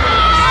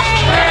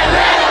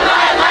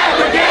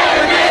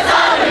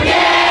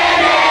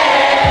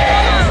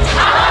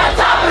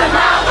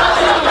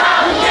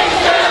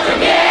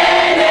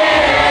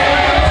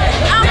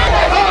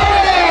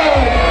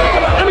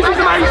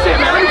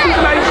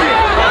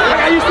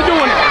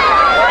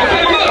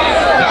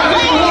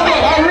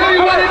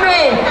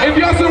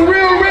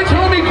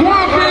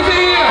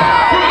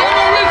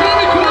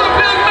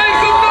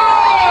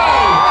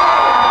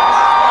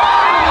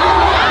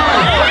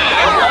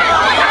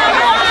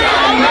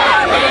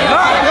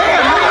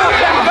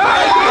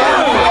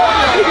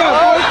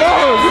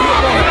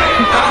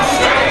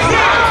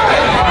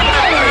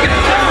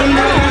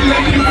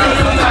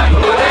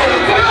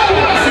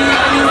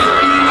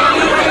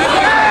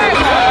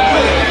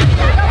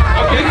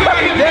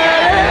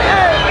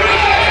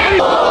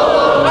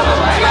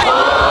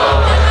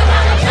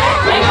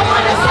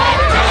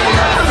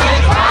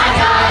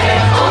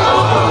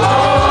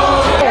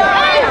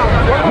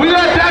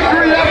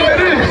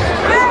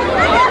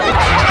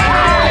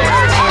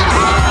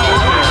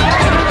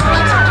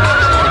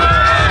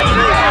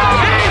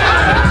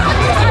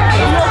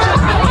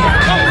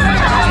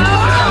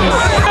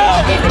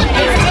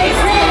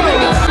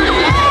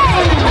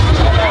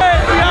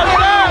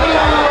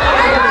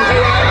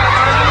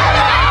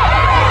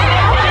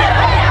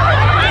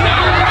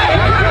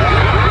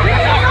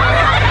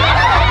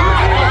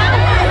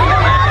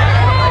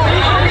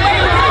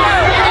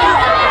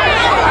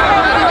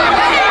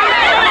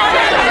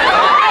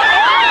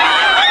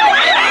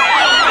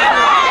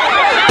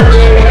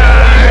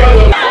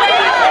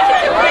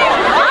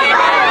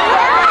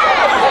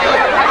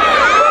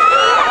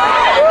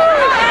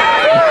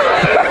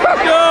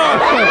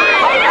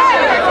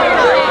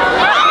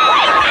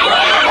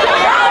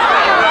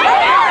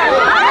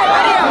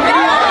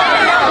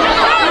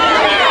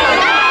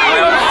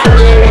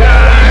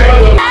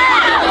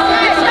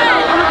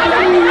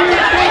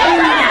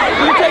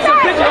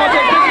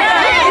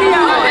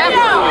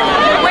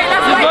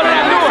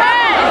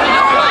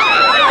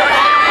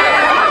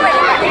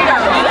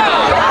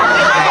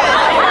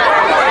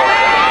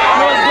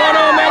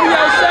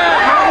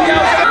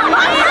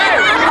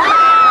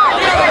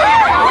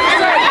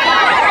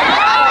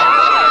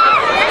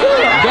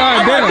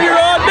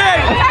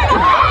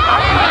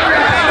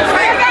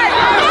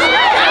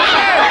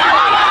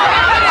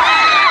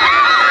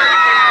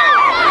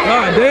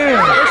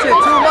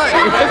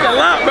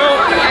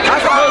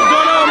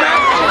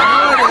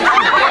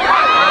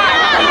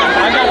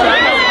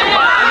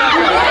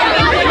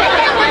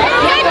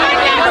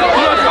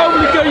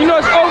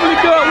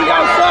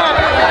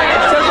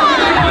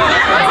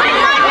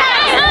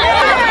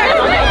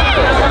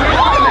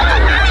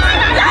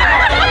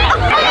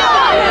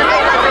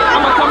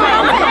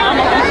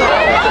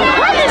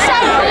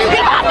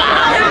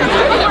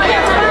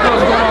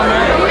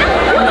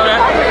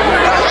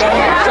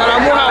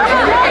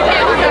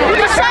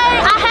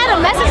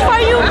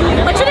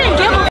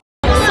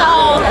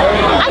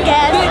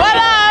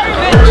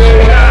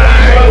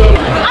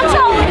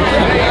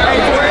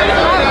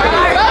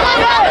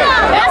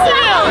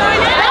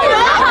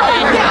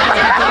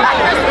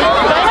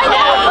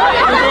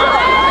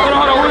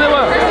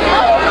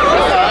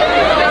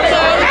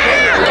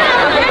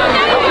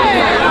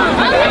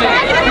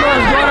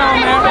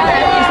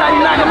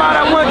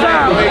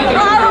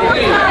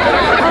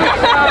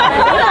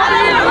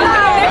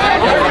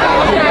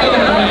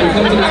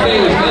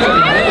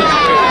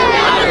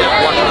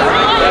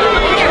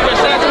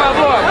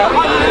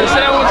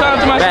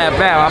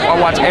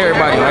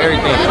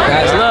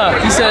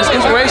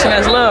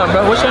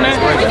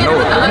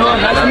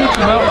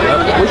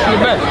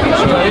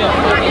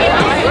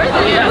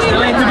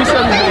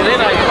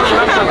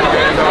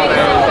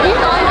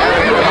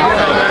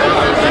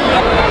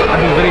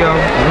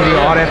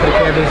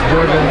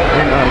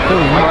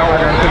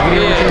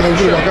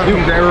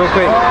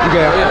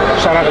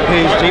 Shout out to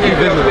page JP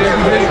Business.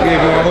 Yeah,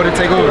 you want to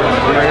take over.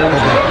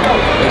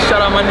 Hey,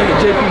 shout out my nigga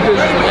JP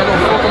Business. Y'all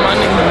gonna fuck with my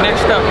nigga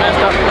next up, man.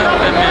 Stop playing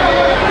with that,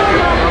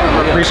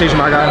 man. Appreciate you,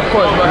 my guy. Of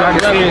course, bro. You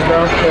got serious,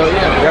 bro. Hell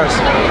yeah. Yes.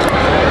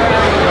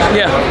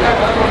 Yeah.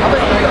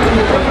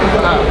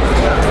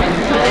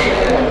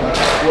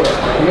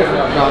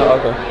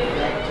 Okay.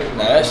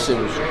 Nah, that shit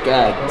was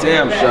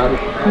goddamn shot.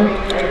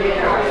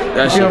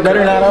 That you feel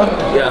better now, though?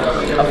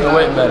 Yeah, I feel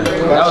way better.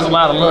 That was a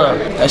lot of love.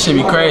 That shit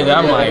be crazy.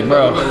 I'm like,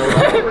 bro.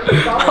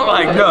 I'm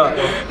like, no.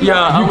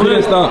 Yeah, I'm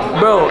pissed off.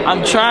 Bro,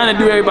 I'm trying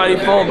to do everybody's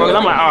phone, bro.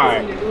 I'm like, all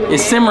right.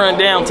 It's simmering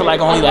down to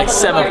like only like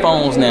 7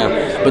 phones now.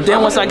 But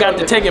then once I got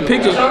to taking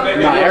pictures,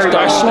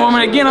 start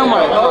swarming again. I'm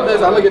like, oh,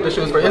 I look at the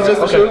shoes first. It's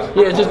just the shoes?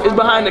 Yeah, it's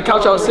behind the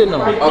couch I was sitting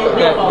on.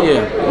 Okay.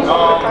 Yeah.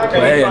 But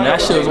hey,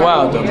 that shit was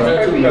wild though,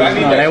 bro.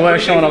 No, they were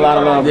showing a lot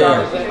of love, bro.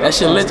 Yeah, that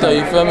shit lit though,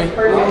 you feel me?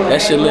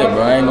 That shit lit,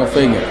 bro. I ain't gonna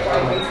fake it.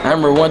 I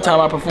remember one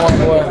time I performed,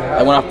 boy,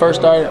 like when I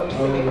first started,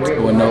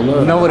 it was no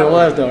love. You know what it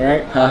was though,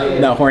 right? Huh?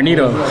 No,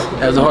 Hornitos.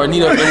 That was a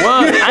Hornitos. It was.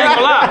 I ain't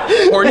gonna lie.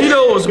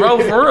 Hornitos, bro,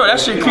 for real. That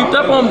shit creeped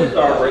up on me.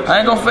 I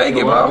ain't gonna fake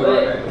it, bro.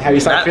 How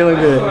you start feeling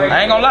good? I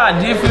ain't gonna lie. I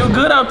did feel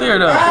good out there,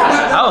 though.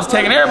 I was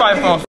taking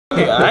everybody from.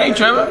 I ain't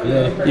tripping.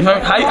 Yeah. You feel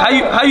me?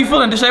 How you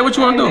feeling, Deshae? What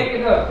you wanna do?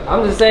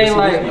 I'm just saying,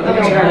 like,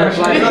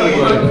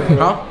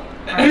 huh?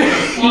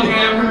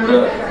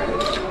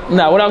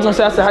 Nah, what I was gonna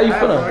say, I said, how you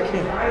feeling?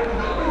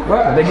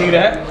 What? They give you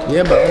that?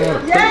 Yeah, but I'm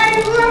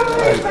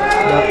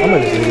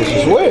gonna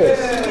just wear it.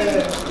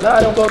 Nah, I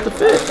don't go with the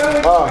fit.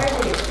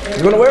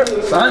 You wanna wear it?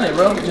 Sign it,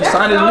 bro. Just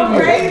sign it and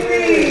leave me.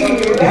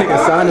 Nigga,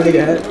 sign it,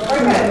 nigga.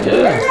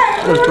 Yeah.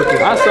 I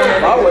sign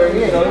it. I'll wear it. He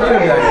don't want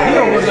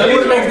to. He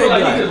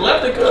just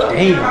left the cup.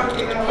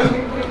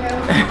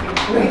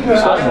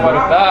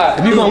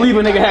 If you gonna leave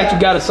a nigga hat, you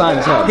gotta sign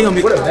his hat. He gonna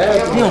be.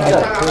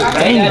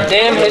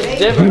 damn, it's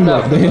different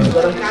though.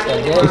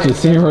 It's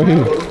just sitting right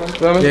here.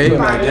 Yeah, he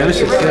like, damn, this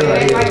shit's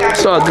right here.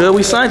 It's all good.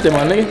 We signed it,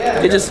 my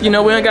nigga. It just, you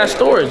know, we ain't got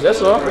storage. That's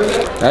all.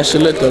 That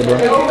shit lit though, bro.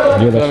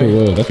 Yeah, that shit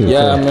was. That shit was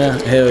yeah, man.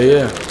 Hell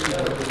yeah.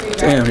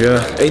 Damn, yeah.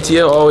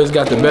 ATL always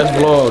got the best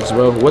vlogs,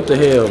 bro. What the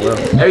hell, bro?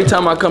 Every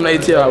time I come to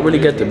ATL, I really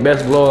get the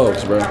best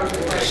vlogs, bro.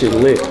 Shit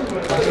lit.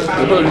 We're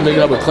supposed to be making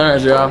up with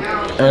Clarence, y'all.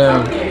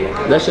 And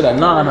that shit at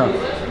 9, huh?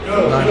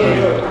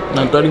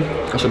 9:30?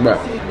 That's a wrap.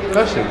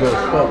 That shit good as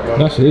fuck, bro.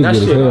 That shit is good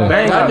as hell.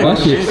 That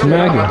shit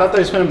smacking. I thought they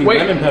was gonna be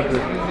lemon pepper. You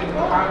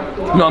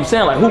know what I'm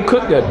saying? Like, who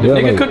cooked that? The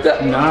nigga cooked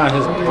that? Nah,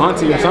 his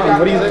auntie or something.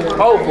 What do you say?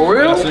 Oh, for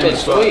real?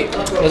 It's sweet.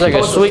 It's like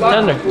a sweet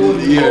tender.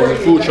 Yeah,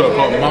 it's a food truck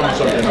called Mama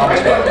Spot.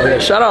 Yeah,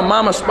 shout out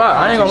Mama Spot.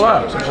 I ain't gonna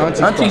lie.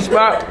 Auntie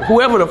Spot,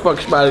 whoever the fuck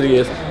spot it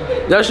is,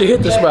 that shit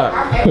hit the spot.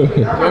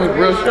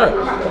 Real shit.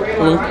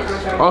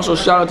 Also,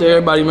 shout out to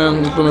everybody,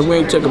 man. We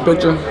ain't take a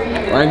picture. I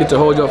didn't get to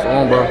hold y'all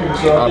phone, bro. I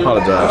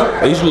apologize.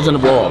 I usually was in the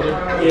vlog.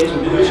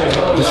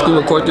 Just screen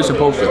record this and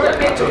post it.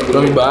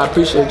 Feel me? But I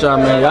appreciate y'all,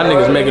 man. Y'all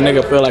niggas make a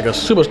nigga feel like a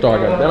superstar,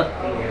 goddammit.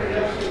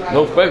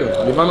 No figures,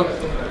 you feel me?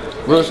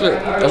 Real shit.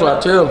 That's what I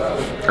tell.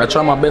 I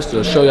try my best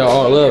to show y'all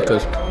all love,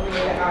 cause I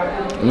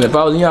mean, if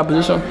I was in y'all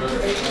position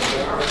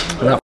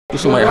and I f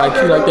somebody high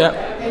key like that,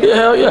 yeah,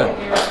 hell yeah.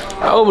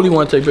 I overly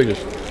want to take pictures.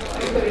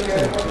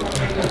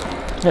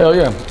 Hell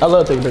yeah. I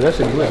love taking pictures.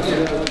 That shit is lit.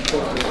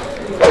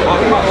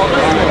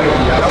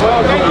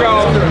 Well, thank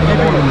y'all.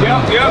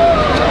 Yep.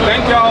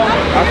 Thank y'all. I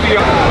see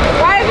y'all.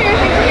 Right here. I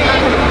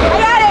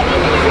got it.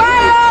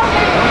 Smile.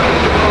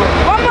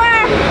 One more.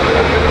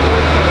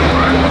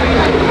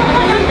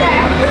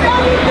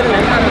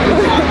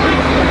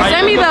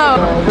 Send me though.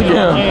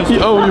 Yeah.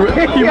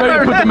 You ready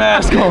to put the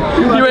mask on.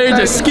 You ready to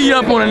just ski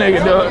up on a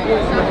nigga, dog.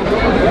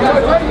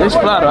 It's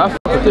flatter. I f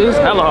with this.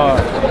 Hella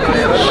hard.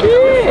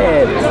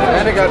 Shit.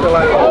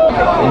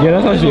 Yeah,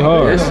 that's actually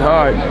hard. It's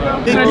hard.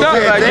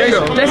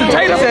 Jason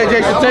Taylor. said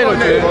Jason Taylor,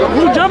 dude.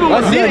 Who jumping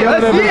with me?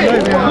 Let's see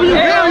it.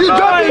 Hell, you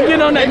jumping?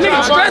 Get on that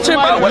nigga stretching,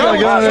 bro. What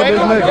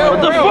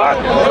the fuck?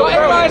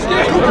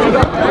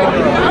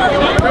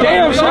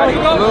 Damn, shawty.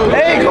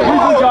 Hey, come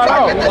on. Who got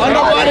out?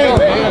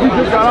 Who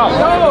just got out?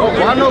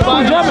 Why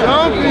nobody jumping?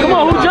 Come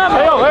on, who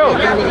jumping?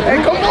 Hey,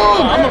 come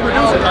on. I'm a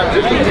producer.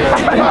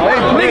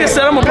 Nigga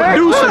said I'm a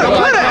producer.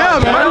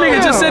 My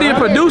nigga just said he a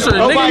producer.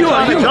 Nigga, you a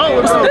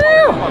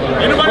still.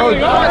 Anybody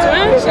go?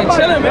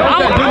 Chilling, man.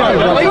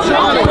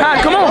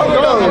 Come on.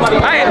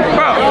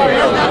 Bro.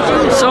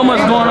 So much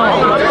going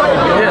on.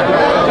 Yeah.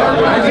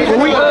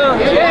 We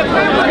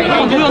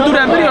gonna do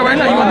that video right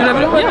now. You wanna do that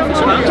video? Yeah. I'm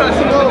trying to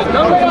see.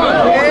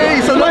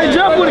 Hey, somebody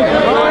jump with him.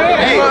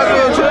 Hey,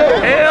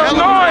 hell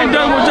no, I ain't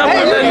done with jumping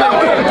with that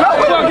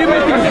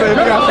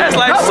nigga. That's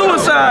like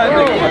suicide,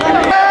 nigga.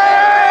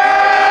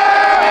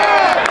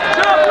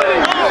 Jump with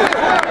him.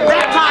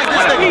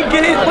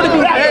 Get it. What if he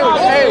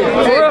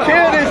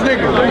kill this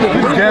nigga?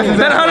 Is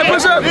that 100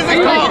 push-ups?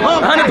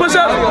 100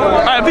 push-ups?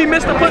 Alright, if he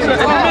missed the push-up, if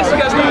he missed, you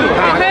guys can do it.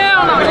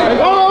 Hell no.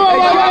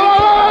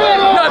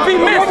 No, if he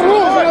missed,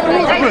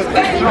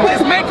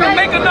 let's make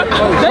enough.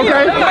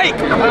 Make.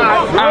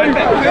 Alright,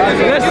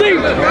 let's see.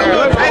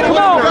 Come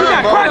on, we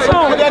got cracks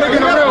on.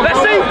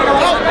 Let's see.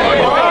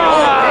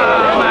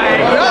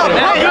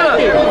 That's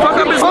good. Fuck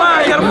up his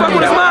mind. You gotta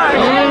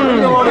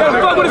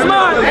fuck with his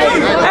mind.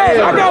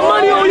 Hey, I got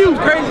money on you.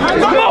 Come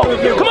on.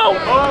 Let's go.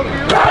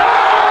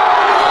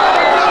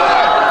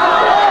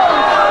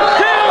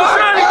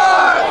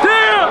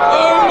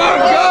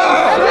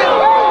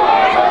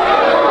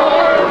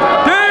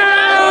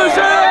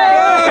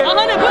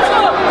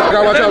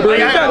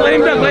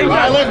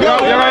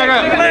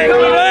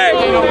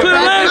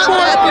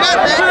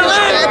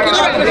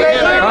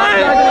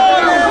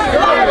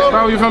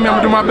 Bro, you feel me? I'm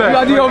gonna do my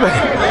best.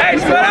 Hey,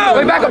 split out.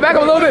 Wait, back up a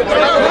little bit.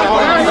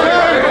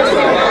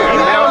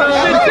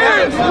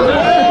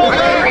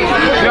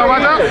 Yo,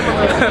 watch out.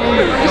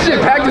 This shit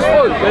packed as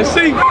fuck. Let's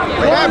see.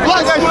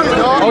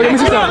 Oh, let me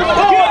see something.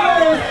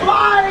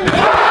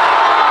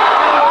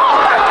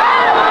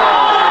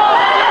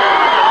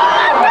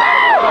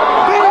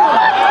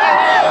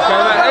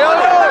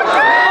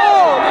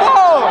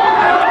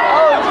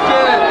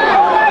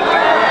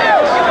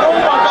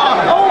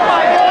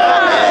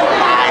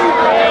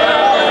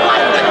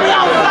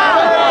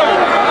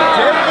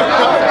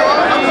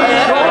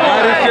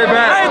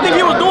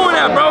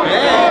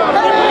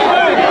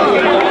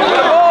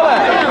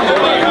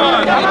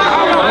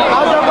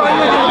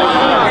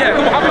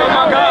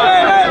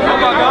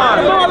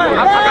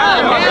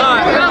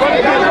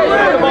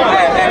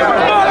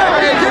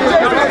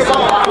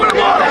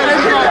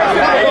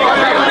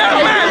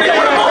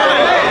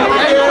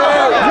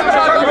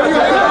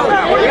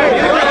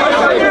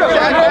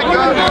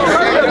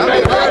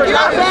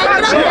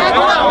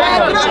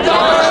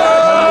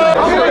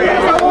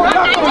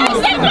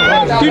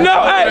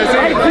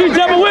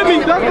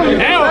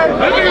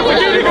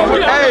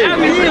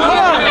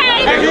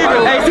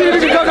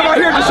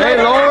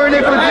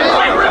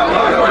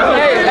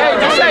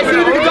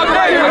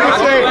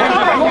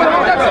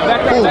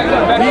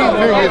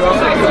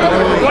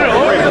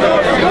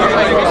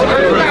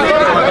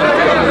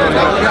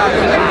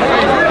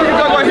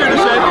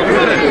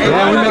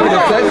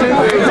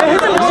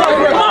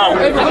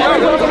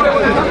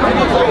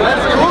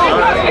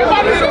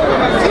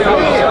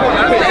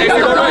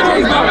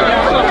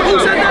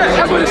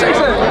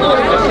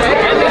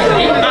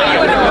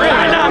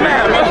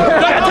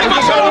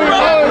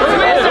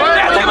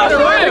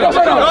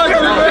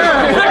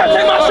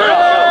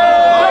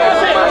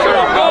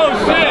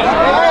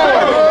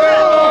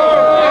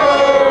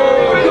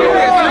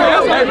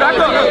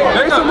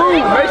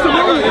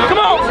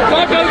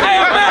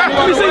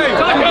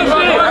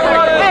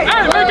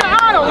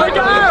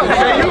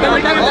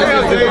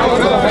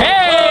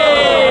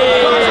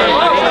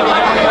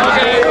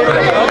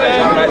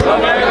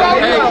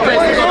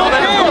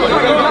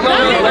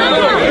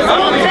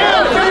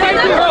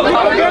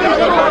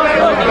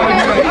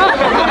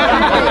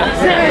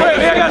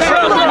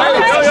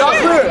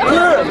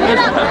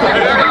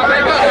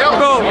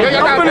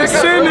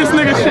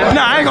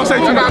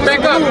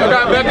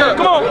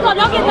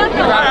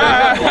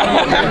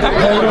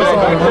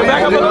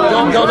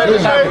 don't let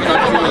this happen.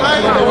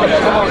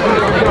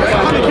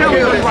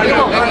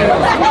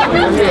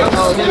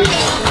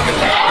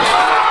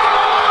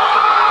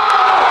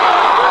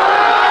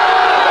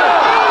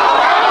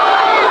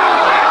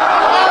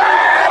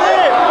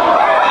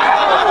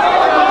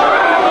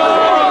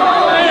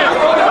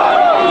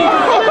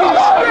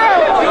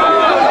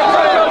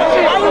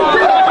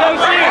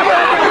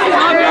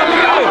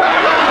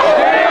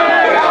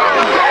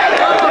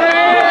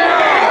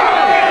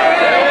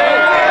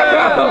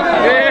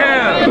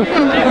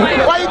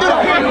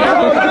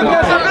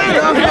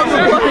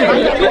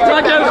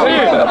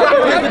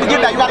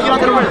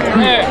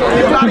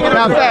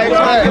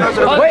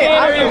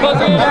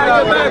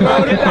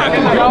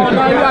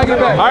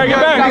 Alright, get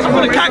back. I'm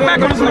gonna cock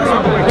back on this one.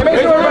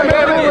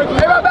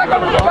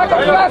 Back on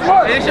the last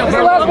one. It's the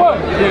last one.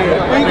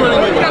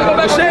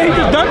 Deshae, he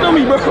just dunked on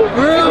me, bro. It's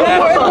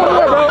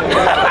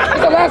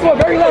the last one,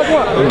 very last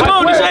one. Come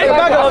on, Deshae.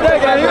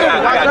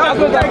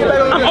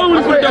 I'm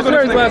always going to dunk on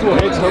this last one.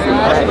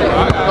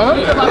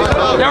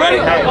 Y'all ready?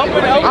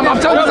 I'm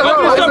telling you,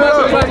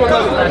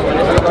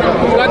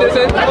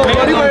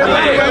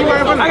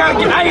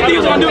 I ain't think he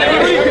was gonna do it.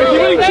 He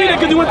really cheated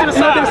because he went to the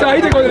side.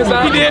 He didn't go to the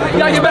side. He did. You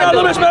gotta get back a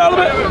little bit, spread out a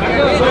little bit.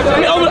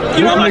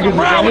 You know, I'm like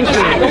Brown with this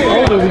shit.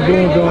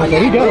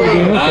 He got to be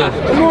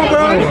come on,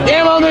 bro.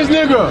 Aim on this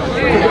nigga.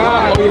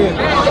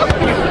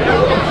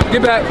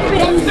 Get back.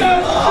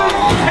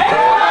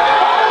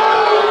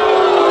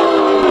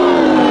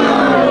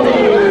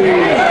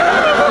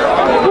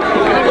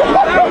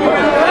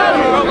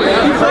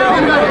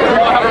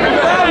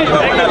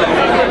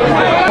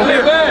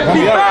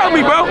 He fouled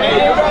me, bro.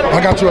 I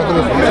got you after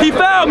this one. He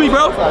fouled me,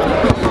 bro.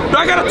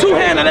 I got a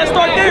two-hander. Let's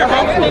start there, bro.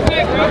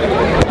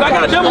 I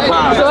got a double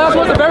pop. The last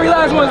one, the very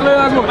last one, the very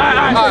last one. All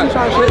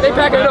right. They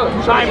pack it up.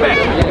 I ain't back.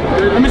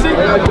 Let me see. You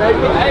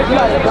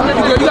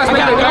guys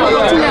make it.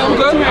 I'm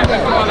good.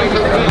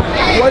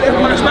 What if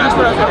you smash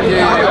for us?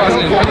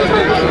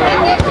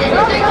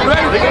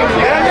 Ready?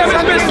 Yeah,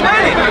 it's been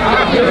slanted.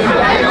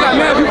 You got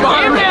mad people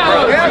behind me.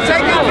 Yeah,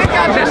 take it.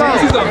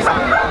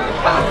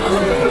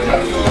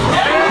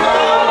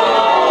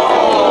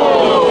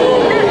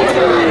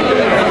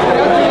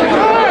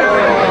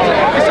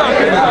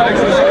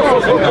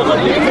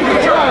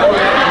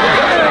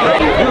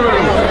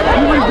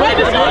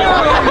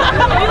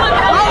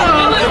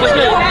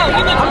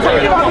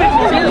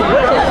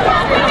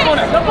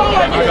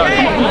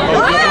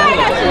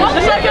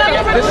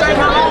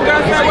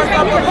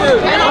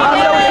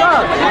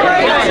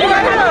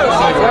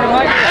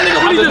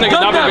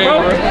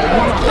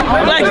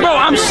 Like, bro,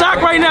 I'm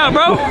shocked right now,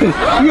 bro.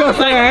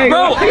 Like,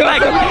 bro,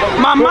 like,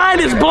 my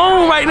mind is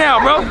blown right now,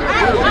 bro.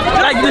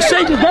 Like,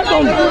 Deshae just dunked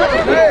on me.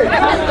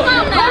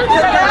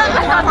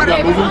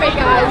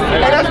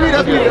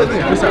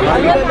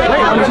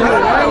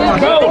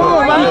 Bro,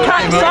 he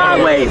cocked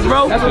sideways,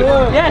 bro.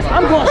 Yes,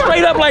 I'm going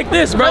straight up like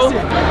this, bro.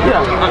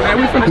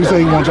 Yeah. He said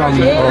he wants y'all to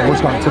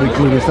what's called till they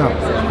clear this out.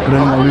 But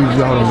then I'm gonna leave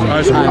y'all in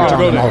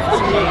the office.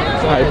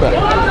 Alright, bet.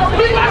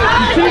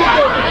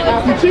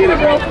 You cheated,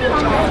 bro.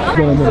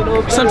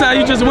 Sometimes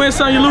you just win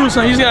some, you lose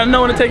some. You just gotta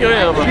know when to take your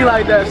L, bro. She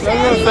like that.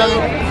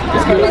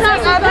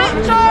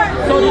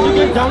 So did you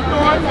get dunked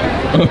on?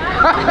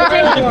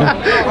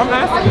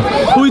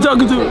 Who you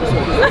talking to?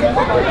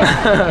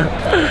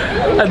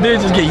 I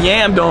did just get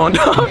yammed on,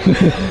 dog.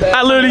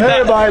 I literally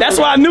thought, that's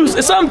why I knew.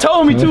 Something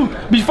told me too.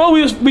 Before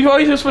he was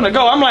finna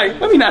go, I'm like,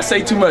 let me not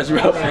say too much,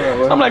 bro.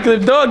 I'm like, cause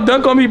if Doug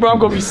dunk on me, bro, I'm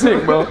gonna be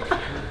sick, bro.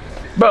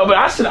 Bro, but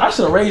I should have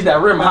raised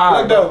that rim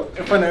high. Bro.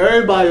 In front of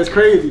everybody, it's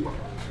crazy.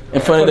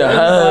 In front of the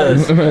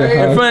hubs. In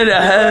front of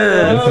the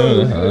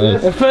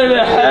hubs. In front of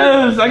the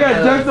hubs. I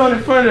got dunked on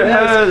in front of the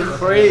hubs. That's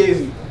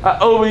crazy. I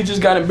overly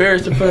just got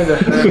embarrassed in front of the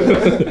hubs.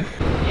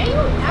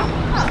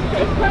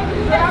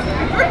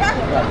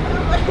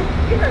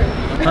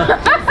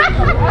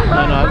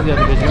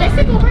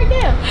 J-Cinco, right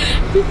there.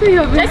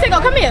 J-Cinco,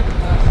 come here.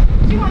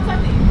 She wants to talk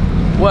to you.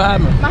 What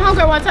happened? My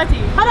homegirl wants to talk to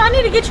you. Hold on, I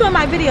need to get you in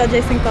my video,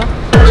 J-Cinco.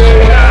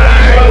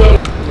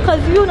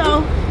 Cause you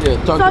know. Yeah,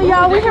 so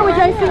y'all, we're here with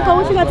J-Cinco.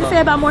 What you got to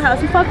say about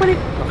Morehouse? You fuck with it? I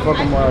fuck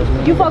with Morehouse,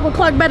 man. You fuck with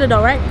Clark better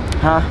though, right?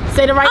 Huh?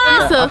 Say the right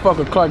answer. I fuck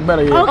with Clark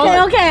better, yeah.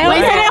 Okay.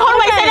 Wait, say that. Hold on,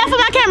 wait, say that for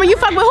my camera. You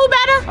fuck with who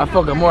better? I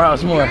fuck with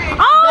Morehouse more.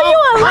 Oh, you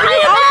a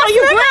green ass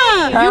you green.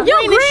 Huh? You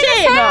green as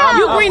shit.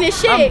 You green as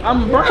shit.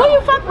 I'm brown. Who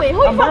you fuck with?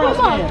 Who you fuck with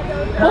more?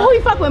 Well, who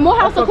you fuck with?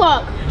 Morehouse or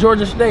Clark?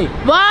 Georgia State.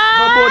 What?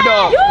 Go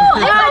Bulldogs.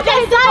 It's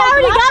okay, Zion, I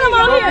already got him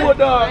on here. Go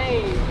Bulldogs.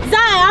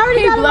 Zion, I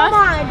already got him on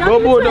mine. Go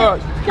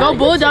Bulldogs. Go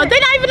Bulldogs.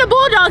 They're not even the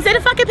Bulldogs. They're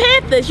the fucking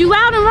Panthers. You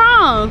loud and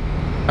wrong.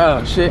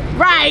 Oh, shit.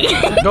 Right.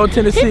 Go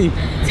Tennessee.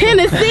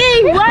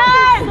 Tennessee,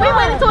 what? We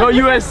went into Go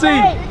USC.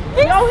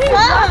 Yo, he's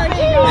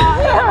lucky.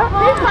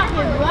 He's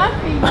fucking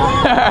lucky.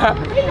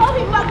 He know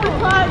he fucking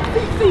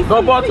lucky.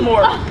 Go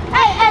Baltimore.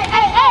 Hey.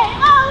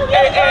 Oh,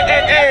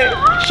 Hey.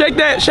 Shake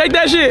that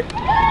shit.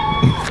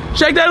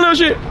 Shake that little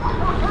shit.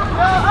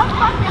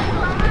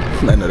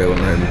 I know that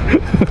one right now.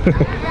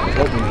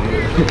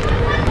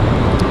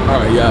 All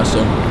right, Yeah,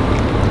 so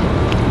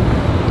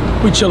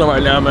we chilling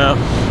right now, man.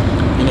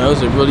 You know, it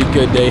was a really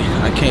good day.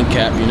 I can't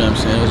cap, you know what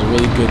I'm saying? It was a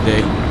really good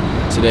day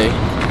today.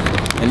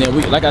 And then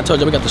we, like I told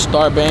you, we got the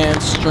Star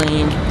Band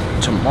stream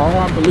tomorrow,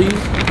 I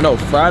believe. No,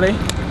 Friday.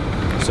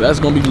 So that's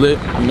gonna be lit,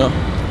 you know.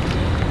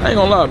 I ain't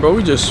gonna lie, bro.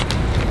 We just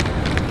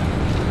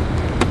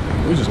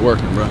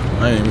working, bro.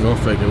 I ain't even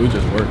gonna fake it. We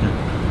just working.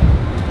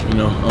 You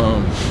know,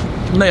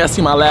 you know, y'all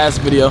see my last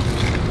video,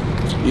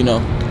 you know.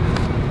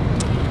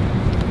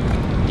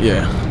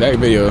 Yeah, that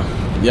video,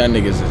 y'all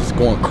niggas is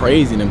going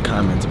crazy in them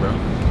comments, bro. You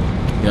know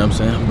what I'm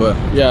saying? But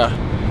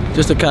yeah,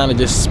 just to kind of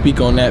just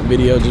speak on that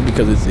video, just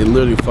because it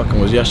literally fucking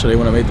was yesterday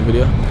when I made the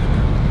video.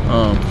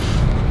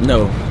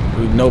 No,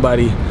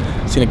 nobody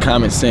seen a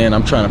comment saying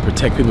I'm trying to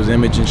protect people's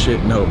image and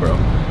shit. No, bro.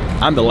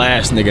 I'm the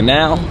last nigga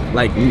now,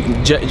 like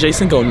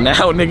Cinco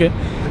now, nigga.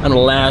 I'm the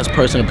last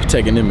person to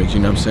protect an image, you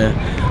know what I'm saying?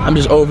 I'm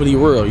just overly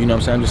real, you know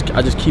what I'm saying?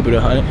 I just keep it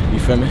 100, you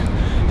feel me?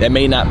 That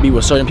may not be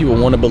what certain people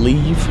want to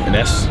believe, and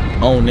that's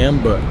on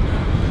them, but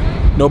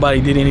nobody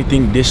did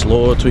anything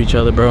disloyal to each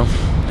other, bro.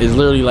 It's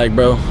literally like,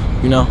 bro,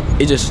 you know,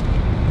 we just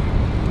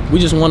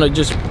want to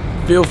just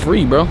feel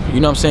free, bro. You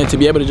know what I'm saying? To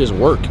be able to just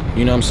work,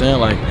 you know what I'm saying?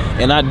 Like,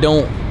 and I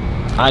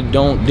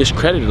don't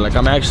discredit it. Like,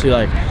 I'm actually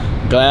like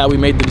glad we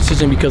made the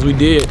decision, because we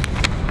did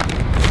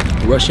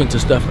rush into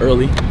stuff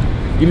early.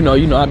 Even though,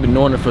 you know, I've been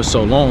knowing it for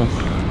so long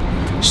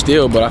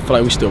still, but I feel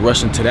like we still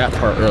rushed into that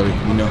part early,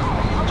 you know,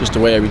 just the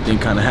way everything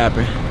kind of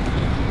happened.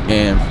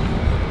 And,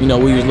 you know,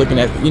 we was looking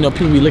at, you know,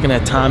 people be looking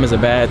at time as a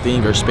bad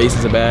thing or space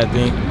as a bad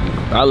thing.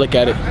 But I look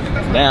at it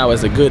now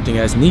as a good thing,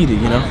 as needed,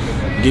 you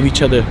know, give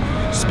each other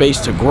space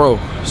to grow,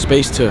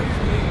 space to,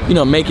 you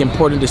know, make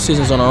important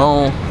decisions on our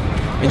own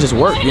and just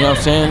work, you know what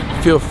I'm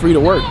saying? Feel free to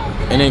work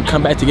and then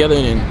come back together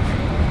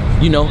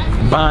and, you know,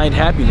 bind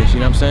happiness, you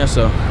know what I'm saying?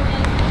 So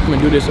I'm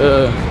gonna do this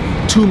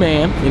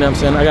two-man, you know what I'm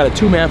saying? I got a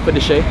two-man for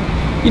Deshae.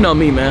 You know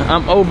me, man.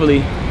 I'm overly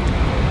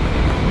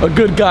a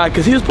good guy,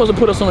 because he was supposed to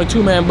put us on a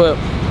two-man, but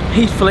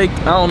he flaked.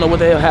 I don't know what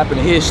the hell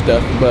happened to his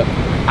stuff, but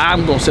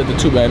I'm gonna set the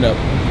two-man up.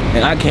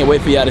 And I can't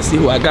wait for y'all to see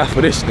who I got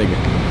for this nigga.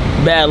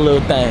 Bad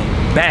little thing.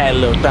 Bad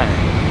little thing.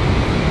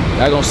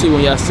 Y'all gonna see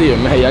when y'all see it,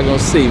 man. Y'all gonna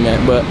see,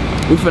 man. But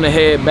we finna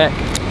head back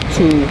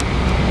to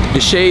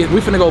Deshae.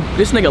 We finna go.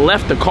 This nigga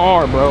left the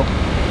car, bro.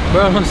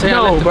 Bro, I'm saying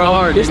no, bro.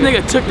 Car, this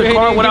nigga took the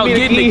car without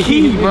getting the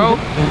key, bro.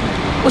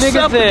 What's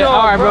nigga up, said,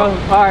 all right, bro.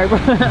 All right, bro.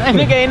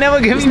 Nigga ain't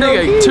never give me no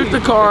key. This nigga took the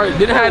car,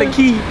 didn't have the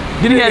key.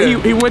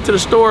 Then he went to the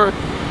store,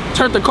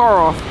 turned the car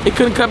off. It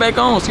couldn't come back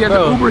on, so he had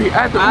to Uber.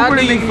 How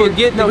do you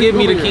forget to give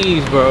me the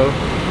keys, bro?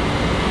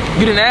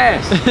 You didn't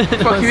ask.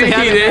 Fuck, you didn't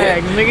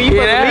ask. Nigga, you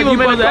supposed to leave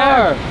him in the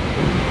car.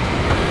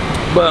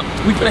 But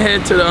we finna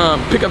head to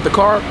the, pick up the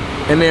car,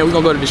 and then we're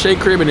gonna go to the Deshae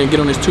crib and then get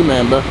on this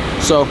two-man, bro.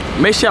 So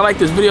make sure y'all like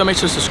this video, make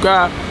sure to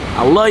subscribe.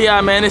 I love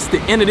y'all, man. It's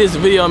the end of this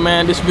video,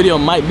 man. This video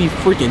might be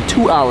freaking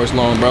 2 hours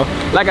long, bro.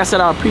 Like I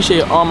said, I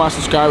appreciate all my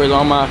subscribers,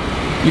 all my,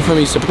 you feel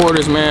me,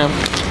 supporters, man.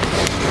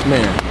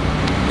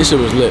 Man, this shit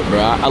was lit, bro.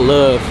 I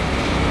love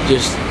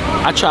just,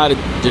 I try to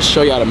just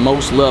show y'all the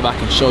most love I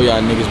can show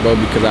y'all niggas, bro,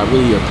 because I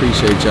really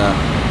appreciate y'all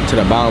to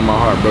the bottom of my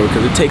heart, bro,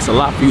 because it takes a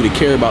lot for you to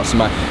care about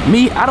somebody.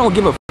 Me, I don't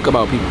give a fuck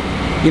about people.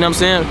 You know what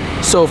I'm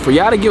saying? So for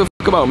y'all to give a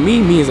fuck about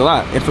me means a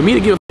lot. And for me to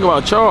give a fuck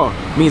about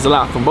y'all means a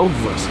lot for both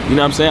of us. You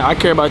know what I'm saying? I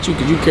care about you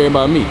because you care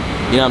about me. You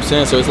know what I'm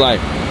saying? So it's like,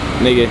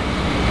 nigga,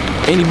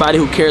 anybody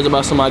who cares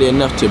about somebody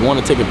enough to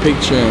want to take a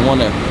picture and want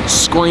to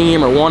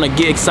scream or want to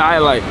get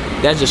excited, like,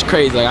 that's just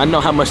crazy. Like, I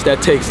know how much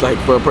that takes, like,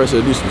 for a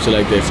person to do some shit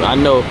like that. So I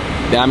know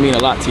that I mean a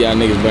lot to y'all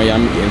niggas, bro.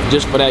 And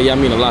just for that, y'all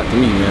mean a lot to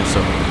me, man. So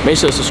make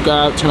sure to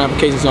subscribe, turn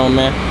notifications on,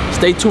 man.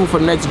 Stay tuned for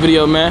the next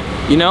video, man.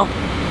 You know?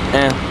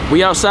 And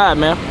we outside,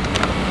 man.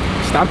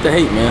 Stop the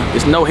hate, man.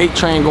 There's no hate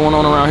train going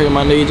on around here,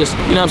 my nigga. Just,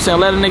 you know what I'm saying?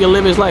 Let a nigga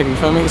live his life, you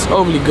feel me? It's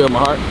overly good, my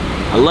heart.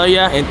 I love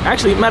y'all. And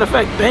actually, matter of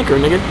fact, thank her,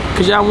 nigga.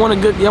 Because y'all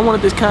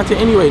wanted this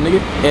content anyway,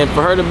 nigga. And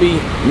for her to be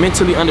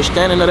mentally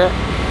understanding of that,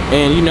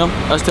 and, you know,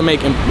 us to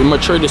make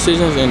mature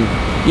decisions and,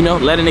 you know,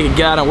 let a nigga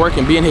get out and work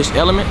and be in his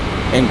element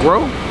and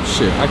grow,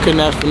 shit, I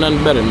couldn't ask for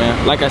nothing better,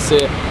 man. Like I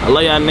said, I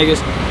love y'all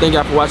niggas. Thank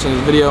y'all for watching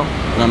this video.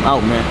 And I'm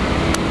out, man.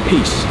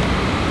 Peace.